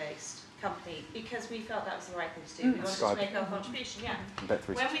UK-based company because we felt that was the right thing to do. We wanted to make our contribution. When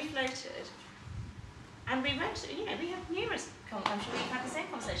we floated, and we went, you know, we had numerous. I'm sure we've had the same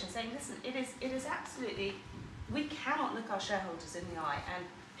conversation, saying, listen, it is absolutely. We cannot look our shareholders in the eye and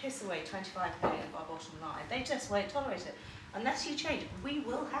piss away 25 million of our bottom line. They just won't tolerate it. Unless you change, we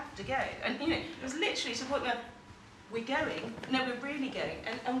will have to go. And you know, it was literally to the point where we're going, no, we're really going.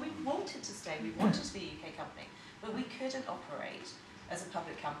 And we wanted to stay, we wanted to be a UK company, but we couldn't operate as a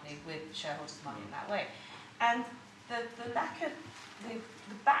public company with shareholders' money in that way. And the lack of, the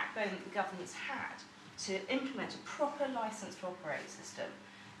backbone that the government's had to implement a proper licence to operate system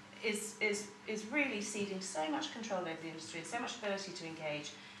is really ceding so much control over the industry and so much ability to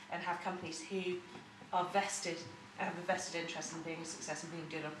engage and have companies who are vested, have a vested interest in being a success and being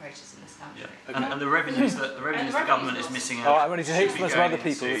good operators in this country. And the revenues that the government is missing out. I wanted to hear from some other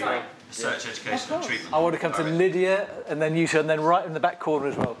people. Research, education and treatment. I want to come to Lydia and then Yusha, and then right in the back corner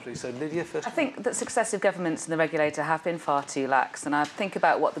as well, please. So Lydia first. I think that successive governments and the regulator have been far too lax, and I think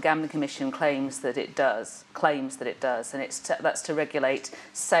about what the Gambling Commission claims that it does, and that's to regulate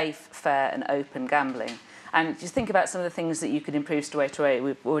safe, fair and open gambling. And just think about some of the things that you could improve straight away.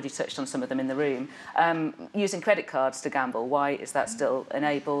 We've already touched on some of them in the room. Using credit cards to gamble, why is that still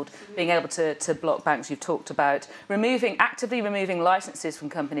enabled? Being able to block banks, you've talked about. Actively removing licences from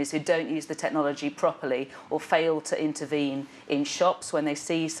companies who don't use the technology properly or fail to intervene in shops when they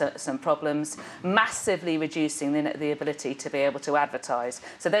see some problems. Massively reducing the ability to be able to advertise.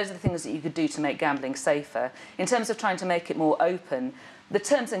 So those are the things that you could do to make gambling safer. In terms of trying to make it more open, the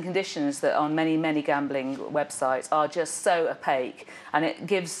terms and conditions that on many gambling websites are just so opaque, and it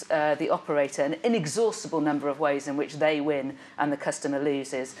gives the operator an inexhaustible number of ways in which they win and the customer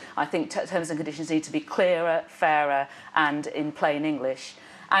loses. I think terms and conditions need to be clearer, fairer and in plain English.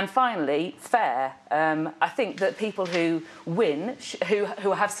 And finally, fair. I think that people who win,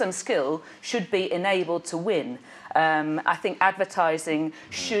 who have some skill, should be enabled to win. I think advertising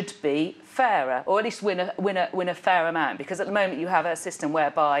should be fairer, or at least win a fair amount, because at the moment you have a system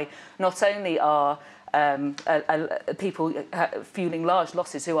whereby not only are people fueling large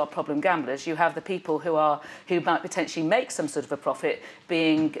losses who are problem gamblers, you have the people who might potentially make some sort of a profit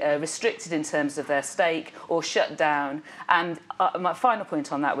being restricted in terms of their stake or shut down. And my final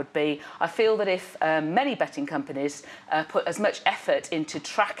point on that would be, I feel that if many betting companies put as much effort into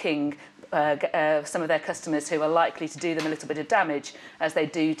tracking some of their customers who are likely to do them a little bit of damage as they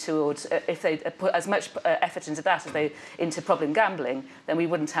do towards, if they put as much effort into that as they into problem gambling, then we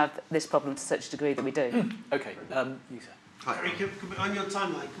wouldn't have this problem to such a degree that we do. Okay, Lisa. Harry, on your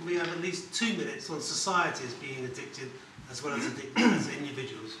timeline, can we have at least 2 minutes on society as being addicted as well as addicted as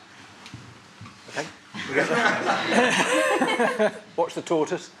individuals? Okay. Watch the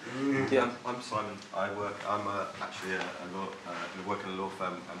tortoise. Yeah, I'm Simon. I'm actually work in a law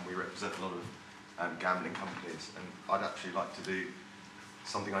firm, and we represent a lot of gambling companies. And I'd actually like to do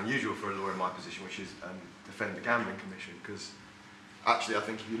something unusual for a lawyer in my position, which is defend the Gambling Commission, because actually I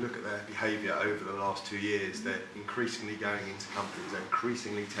think if you look at their behaviour over the last 2 years, they're increasingly going into companies, they're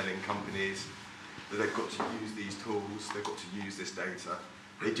increasingly telling companies that they've got to use these tools, they've got to use this data.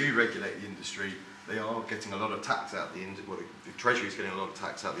 They do regulate the industry. They are getting a lot of tax out the industry. Well, the Treasury is getting a lot of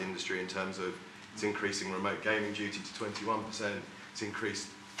tax out the industry in terms of it's increasing remote gaming duty to 21%. It's increased.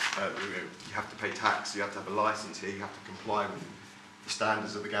 You have to pay tax. You have to have a license here. You have to comply with the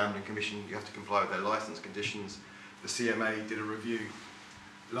standards of the Gambling Commission. You have to comply with their license conditions. The CMA did a review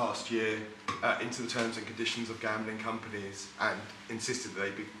last year into the terms and conditions of gambling companies and insisted that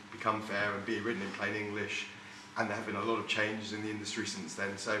they become fair and be written in plain English. And there have been a lot of changes in the industry since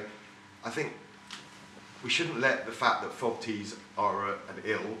then. So I think we shouldn't let the fact that FOBTs are an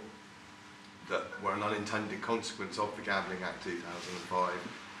ill, that were an unintended consequence of the Gambling Act 2005,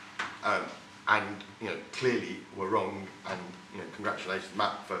 and clearly were wrong, and congratulations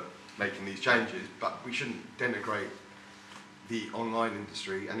Matt for making these changes, but we shouldn't denigrate the online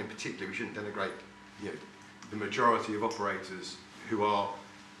industry, and in particular we shouldn't denigrate the majority of operators who are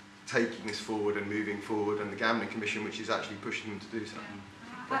taking this forward and moving forward, and the Gambling Commission, which is actually pushing them to do so.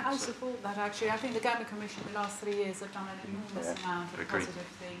 I support that, actually. I think the Gambling Commission in the last 3 years have done an enormous amount of positive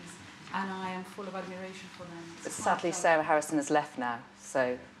things, and I am full of admiration for them. But sadly, Sarah Harrison has left now,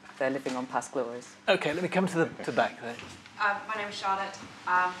 so they're living on past glories. Okay, let me come to the back there. My name is Charlotte.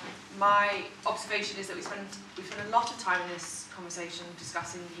 My observation is that we spend a lot of time in this conversation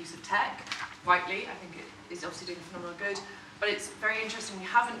discussing the use of tech, rightly. I think it is obviously doing phenomenal good. But it's very interesting, we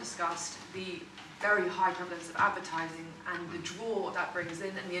haven't discussed the very high prevalence of advertising and the draw that brings in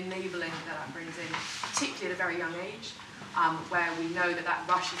and the enabling that brings in, particularly at a very young age, where we know that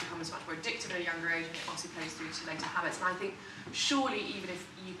rush has become much more addictive at a younger age, and it obviously plays through to later habits. And I think surely even if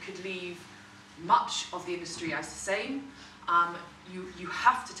you could leave much of the industry as the same, you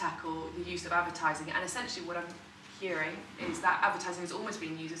have to tackle the use of advertising. And essentially what I'm hearing is that advertising is almost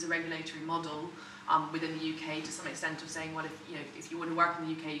being used as a regulatory model within the UK to some extent, of saying, well, if you want to work in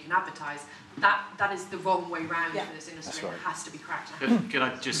the UK, you can advertise. That is the wrong way round for this industry. Right. It has to be cracked. Can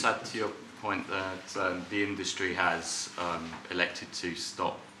I just add to your point that the industry has elected to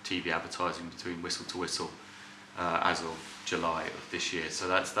stop TV advertising between whistle to whistle as of July of this year. So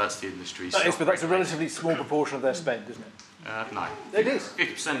that's the industry's. That is, but that's a relatively small proportion of their spend, isn't it? No. It is.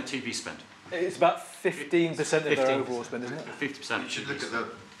 50% of TV spend. It's about 15% of their overall spend, isn't it? 50%. You should look at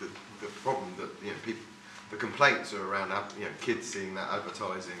the problem that the complaints are around kids seeing that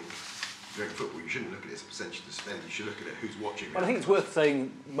advertising during football. You shouldn't look at it as a percentage of spend. You should look at it who's watching. Well, I think it's worth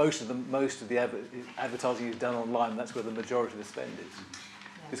saying most of the advertising is done online. That's where the majority of the spend is.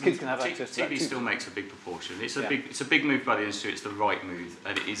 Because kids can have access to that TV too. still makes a big proportion. It's a big move by the industry. It's the right move,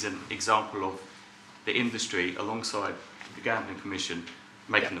 and it is an example of the industry alongside the Gambling Commission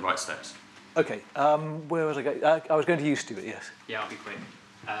making the right steps. Okay, where was I going? I was going to you, Stuart, yes. Yeah, I'll be quick.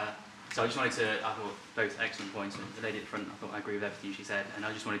 So I just wanted to, I thought both excellent points. The lady at the front, I thought I agree with everything she said, and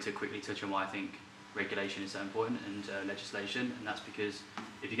I just wanted to quickly touch on why I think regulation is so important and legislation, and that's because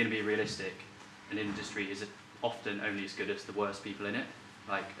if you're going to be realistic, an industry is often only as good as the worst people in it.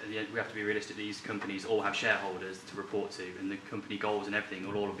 Like, we have to be realistic. These companies all have shareholders to report to, and the company goals and everything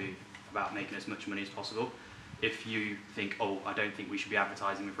will all be about making as much money as possible. If you think, oh, I don't think we should be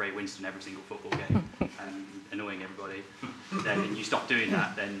advertising with Ray Winston every single football game and annoying everybody, then you stop doing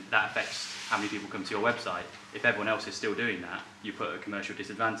that, then that affects how many people come to your website. If everyone else is still doing that, you put a commercial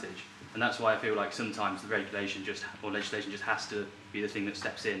disadvantage. And that's why I feel like sometimes the legislation just has to be the thing that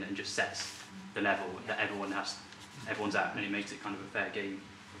steps in and just sets the level that everyone's at, and it makes it kind of a fair game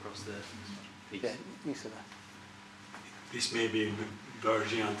across the piece. Yeah, you said that. This may be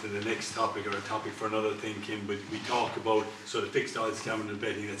verging onto the next topic or a topic for another ThinkIn, but we talk about sort of fixed odds terminal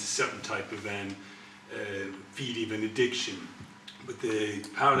betting. That's a certain type of feed even addiction. But the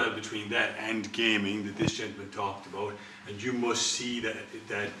parallel between that and gaming that this gentleman talked about, and you must see that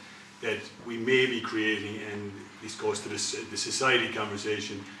we may be creating, and this goes to the society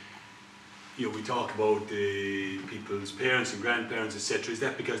conversation. We talk about the people's parents and grandparents, etc. Is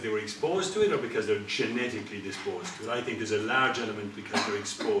that because they were exposed to it or because they're genetically disposed to it? I think there's a large element because they're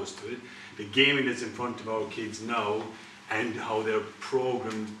exposed to it. The gaming that's in front of our kids now and how they're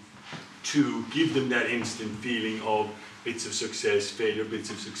programmed to give them that instant feeling of bits of success, failure,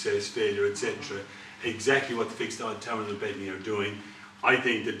 etc. Exactly what the fixed odd terminal betting are doing. I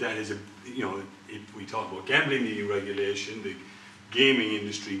think that is if we talk about gambling, the regulation, the gaming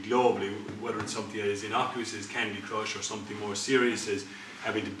industry globally, whether it's something as innocuous as Candy Crush or something more serious as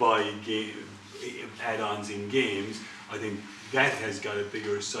having to buy add-ons in games, I think that has got a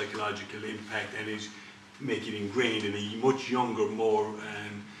bigger psychological impact and is making it ingrained in a much younger, more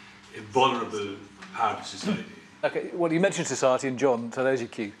vulnerable part of society. Okay, well, you mentioned society, and John, so there's your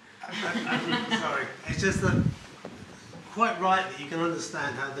cue. Sorry, it's just that quite right that you can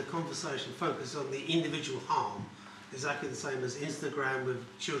understand how the conversation focuses on the individual harm, exactly the same as Instagram with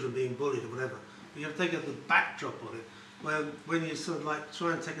children being bullied or whatever. But you have to take the backdrop on it, when you sort of like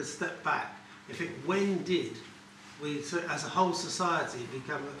try and take a step back. When did we, as a whole society,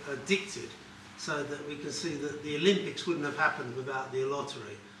 become addicted so that we can see that the Olympics wouldn't have happened without the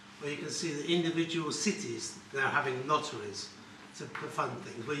lottery, where you can see that individual cities now having lotteries to fund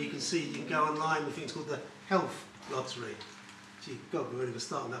things, where you can go online with things called the health lottery. Gee, God, we're ready to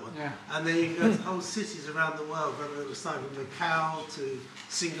start on that one. Yeah. And then you can go to whole cities around the world, whether it was starting from Macau to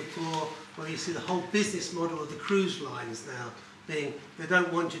Singapore, where you see the whole business model of the cruise lines now being, they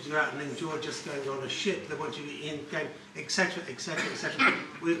don't want you to go out and enjoy just going on a ship, they want you to be in game, etc., etc., etc.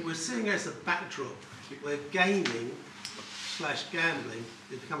 We're seeing as a backdrop where gaming / gambling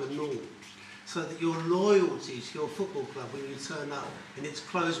is becoming normal. So that your loyalty to your football club when you turn up in its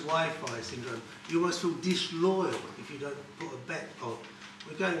closed Wi-Fi syndrome, you almost feel disloyal if you don't put a bet on.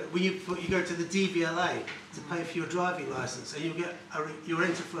 When you go to the DVLA to pay for your driving licence and you're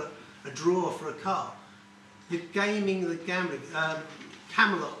entered for a draw for a car. The gambling,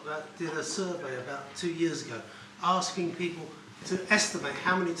 Camelot did a survey about 2 years ago asking people to estimate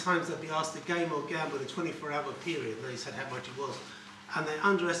how many times they'd be asked to game or gamble in a 24-hour period. They said how much it was. And they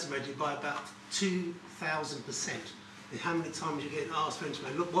underestimated by about 2,000% how many times you're getting asked for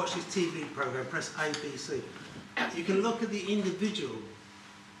information. Look, watch this TV programme, press A, B, C. You can look at the individual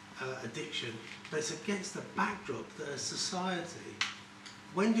addiction, but it's against the backdrop that as society,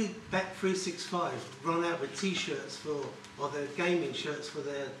 when did Bet365 run out with T-shirts or their gaming shirts for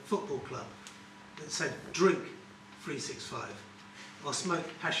their football club that said drink 365 or smoke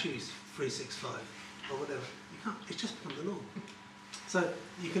hashish 365 or whatever? You can't, it's just become the norm. So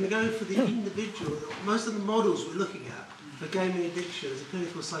you can go for the individual. Most of the models we're looking at for gaming addiction as a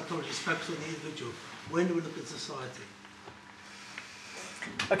clinical psychologist focus on the individual. When do we look at society?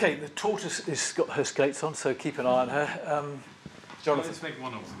 Okay, the tortoise has got her skates on, so keep an eye on her. Jonathan. Let's make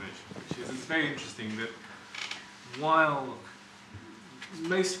one observation, which is it's very interesting that while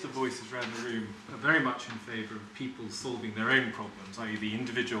most of the voices around the room are very much in favour of people solving their own problems, i.e. the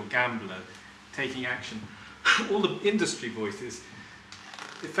individual gambler taking action, all the industry voices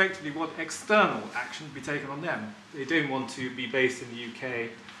effectively want external action to be taken on them. They don't want to be based in the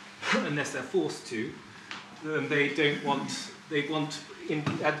UK unless they're forced to. They want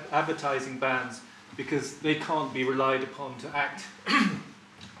advertising bans because they can't be relied upon to act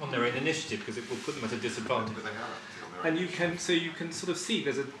on their own initiative because it will put them at a disadvantage. And you can sort of see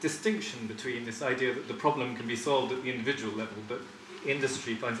there's a distinction between this idea that the problem can be solved at the individual level, but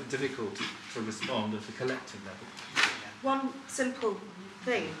industry finds it difficult to respond at the collective level. One simple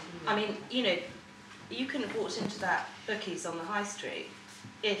thing, I mean, you know, you couldn't have walked into that bookies on the high street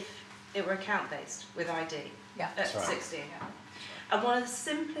if it were account-based with ID at 16. Yeah. And one of the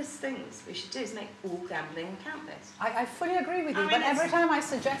simplest things we should do is make all gambling account-based. I fully agree with you, but every time I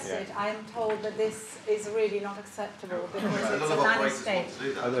suggest it, I am told that this is really not acceptable because it's a nanny state.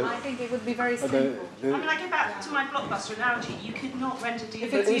 I think it would be very simple. I mean, I go back to my Blockbuster analogy. You could not rent a DVD.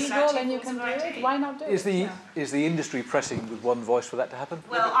 If it's legal and you can do it, why not do it? Is the industry pressing with one voice for that to happen?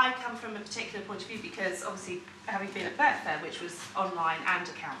 Well, I come from a particular point of view because obviously having been at Betfair, which was online and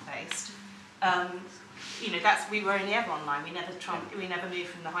account-based, you know, we were only ever online. We never moved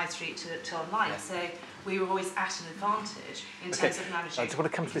from the high street to online. So we were always at an advantage in terms of managing. I just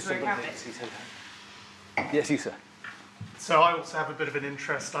want to come to this. Yes, you sir. So I also have a bit of an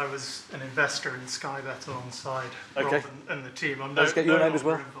interest. I was an investor in Skybet alongside Rob and the team. I'm Let's get your name as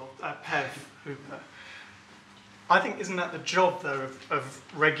well. Pev Hooper. I think isn't that the job though of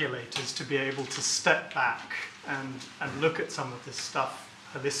regulators to be able to step back and look at some of this stuff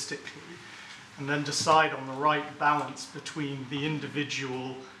holistically, and then decide on the right balance between the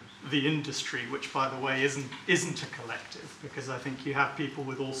individual, the industry, which by the way isn't a collective, because I think you have people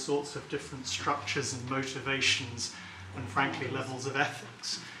with all sorts of different structures and motivations and frankly levels of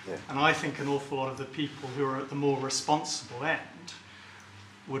ethics. Yeah. And I think an awful lot of the people who are at the more responsible end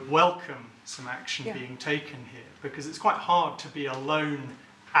would welcome some action being taken here, because it's quite hard to be a lone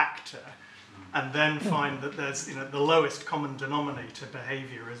actor and then find that there's, you know, the lowest common denominator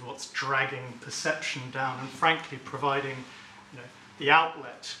behaviour is what's dragging perception down and frankly providing, you know, the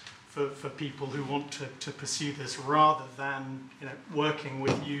outlet for people who want to pursue this, rather than, you know, working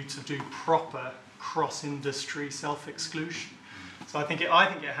with you to do proper cross-industry self-exclusion. So I think it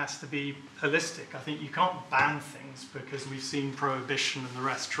has to be holistic. I think you can't ban things because we've seen prohibition and the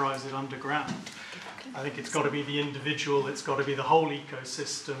rest drives it underground. I think it's got to be the individual, it's got to be the whole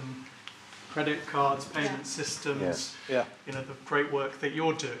ecosystem, credit cards, payment systems, you know, the great work that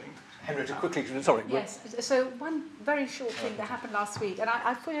you're doing. Henrietta, quickly, sorry. Yes, so one very short thing that happened last week, and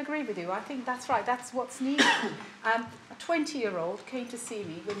I fully agree with you. I think that's right, that's what's needed. A 20-year-old came to see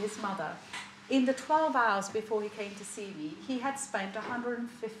me with his mother. In the 12 hours before he came to see me, he had spent £150,000,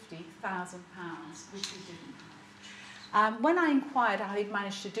 which he didn't have. When I inquired how he'd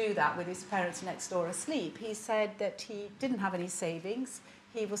managed to do that with his parents next door asleep, he said that he didn't have any savings,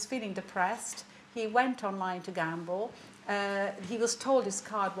 he was feeling depressed, he went online to gamble, he was told his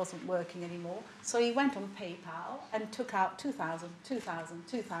card wasn't working anymore, so he went on PayPal and took out 2,000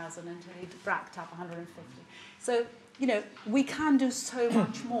 until he'd racked up 150. So, you know, we can do so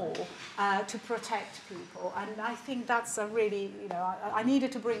much more to protect people, and I think that's a really, you know, I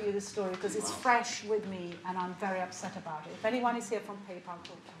needed to bring you this story because it's fresh with me and I'm very upset about it. If anyone is here from PayPal,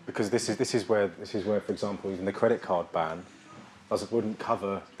 because this is where, for example, even the credit card ban wouldn't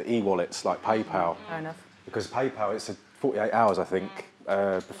cover the e-wallets like PayPal. Fair enough. Because PayPal, it's 48 hours, I think,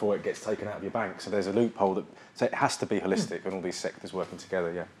 before it gets taken out of your bank. So there's a loophole so it has to be holistic and all these sectors working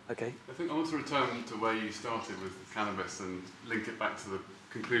together, yeah. Okay. I think I want to return to where you started with cannabis and link it back to the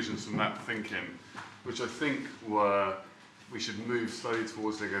conclusions from that ThinkIn, which I think were we should move slowly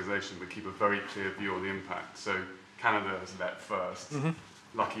towards legalisation but keep a very clear view on the impact. So Canada has let first. Mm-hmm.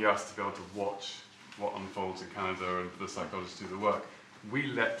 Lucky us to be able to watch what unfolds in Canada and for the psychologists to do the work. We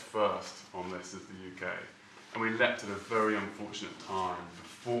leapt first on this as the UK, and we leapt at a very unfortunate time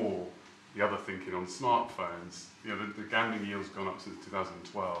before the other thinking on smartphones. You know, the gambling yield's gone up since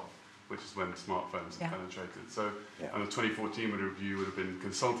 2012, which is when smartphones have penetrated. So, and the 2014 review would have been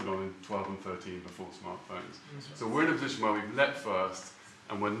consulted on in 12 and 13 before smartphones. So we're in a position where we've led first,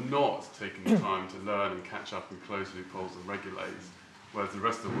 and we're not taking the time to learn and catch up and close loopholes and regulate. Whereas the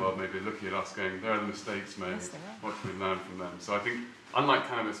rest of the world may be looking at us going, there are the mistakes made, what can we learn from them? So I think, unlike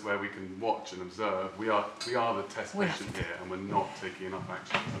cannabis where we can watch and observe, we are the test patient here, and we're not taking enough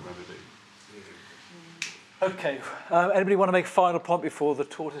action to remedy. Okay, anybody want to make a final point before the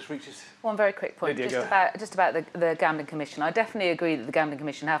tortoise reaches? One very quick point, just about the Gambling Commission. I definitely agree that the Gambling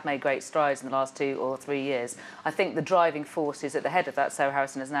Commission have made great strides in the last 2 or 3 years. I think the driving force is at the head of that. Sarah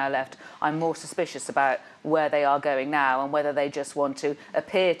Harrison has now left. I'm more suspicious about where they are going now and whether they just want to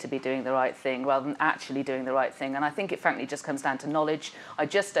appear to be doing the right thing rather than actually doing the right thing. And I think it frankly just comes down to knowledge. I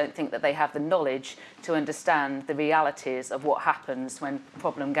just don't think that they have the knowledge to understand the realities of what happens when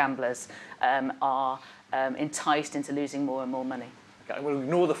problem gamblers are enticed into losing more and more money. Okay, I'm going to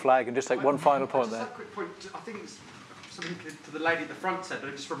ignore the flag and just take one final point there. Just a quick point. I think it's something to the lady at the front said, but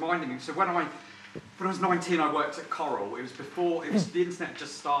it just reminded me. So when I was 19, I worked at Coral. It was before the internet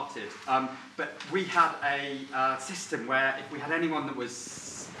just started. But we had a system where if we had anyone that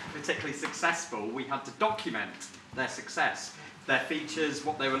was particularly successful, we had to document their success, their features,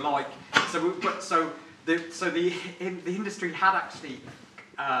 what they were like. So the industry had actually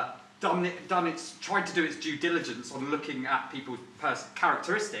tried to do its due diligence on looking at people's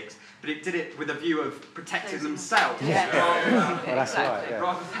characteristics, but it did it with a view of protecting themselves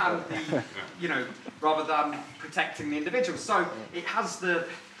rather than protecting the individual. So it has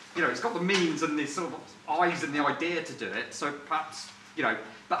it's got the means and the sort of eyes and the idea to do it. So perhaps as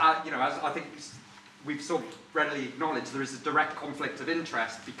I think we've sort of readily acknowledged, there is a direct conflict of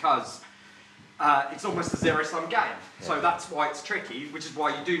interest because it's almost a zero-sum game. So that's why it's tricky, which is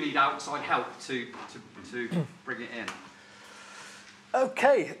why you do need outside help to bring it in.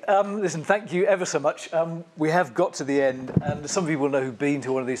 Okay, listen, thank you ever so much. We have got to the end, and some people know who've been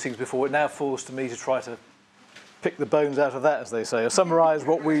to one of these things before. It now falls to me to try to pick the bones out of that, as they say, or summarise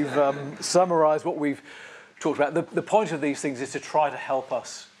what we've talked about. The point of these things is to try to help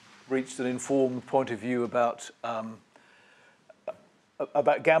us reach an informed point of view about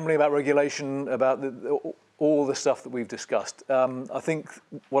gambling, about regulation, about all the stuff that we've discussed. I think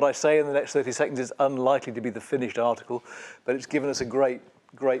what I say in the next 30 seconds is unlikely to be the finished article, but it's given us a great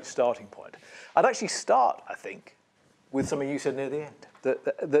starting point. I'd actually start, I think, with something you said near the end,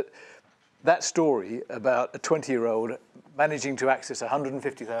 that story about a 20-year-old managing to access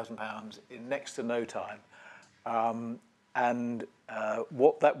 £150,000 in next to no time, and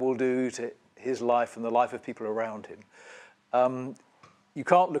what that will do to his life and the life of people around him. You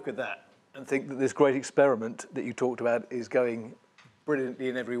can't look at that and think that this great experiment that you talked about is going brilliantly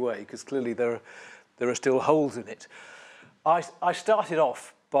in every way, because clearly there are still holes in it. I started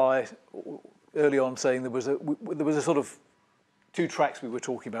off by early on saying there was a sort of 2 tracks we were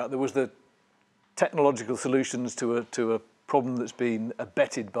talking about. There was the technological solutions to a problem that's been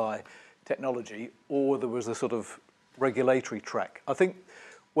abetted by technology, or there was a sort of regulatory track. I think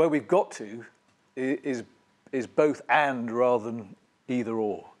where we've got to is both and rather than either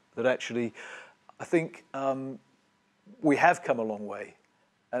or. That actually, I think we have come a long way,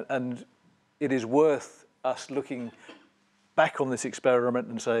 and it is worth us looking back on this experiment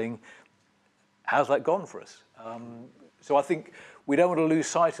and saying, how's that gone for us? So I think we don't want to lose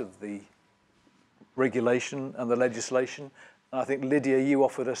sight of the regulation and the legislation. And I think, Lydia, you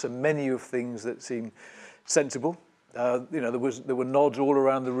offered us a menu of things that seem sensible. There were nods all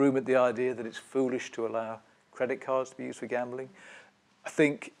around the room at the idea that it's foolish to allow credit cards to be used for gambling. I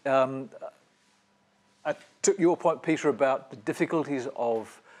think I took your point, Peter, about the difficulties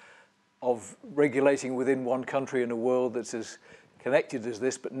of regulating within one country in a world that's as connected as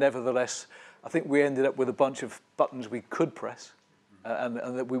this, but nevertheless, I think we ended up with a bunch of buttons we could press and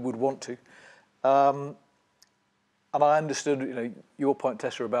that we would want to. And I understood, your point,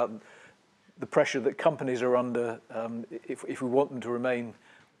 Tessa, about the pressure that companies are under. If we want them to remain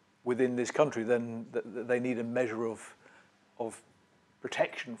within this country, then they need a measure of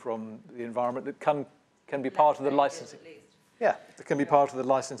protection from the environment that can be part of the licensing. Yeah, that can be part of the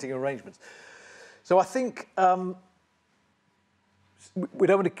licensing arrangements. So I think we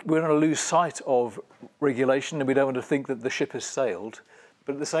don't want to lose sight of regulation, and we don't want to think that the ship has sailed.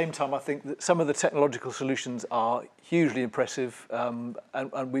 But at the same time, I think that some of the technological solutions are hugely impressive, and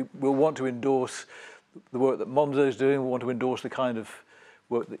we will want to endorse the work that Monzo is doing. We want to endorse the kind of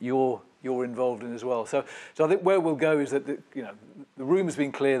work that you're involved in as well. So I think where we'll go is that the room has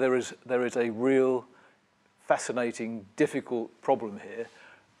been clear. There is a real fascinating, difficult problem here.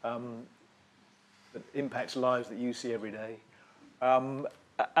 that impacts lives that you see every day, and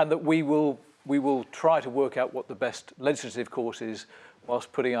that we will try to work out what the best legislative course is,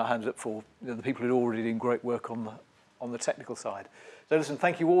 whilst putting our hands up for the people who are already doing great work on the technical side. So listen,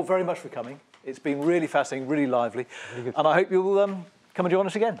 thank you all very much for coming. It's been really fascinating, really lively, and I hope you'll come and join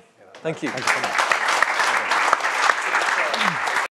us again. Thank you. Thank you so much.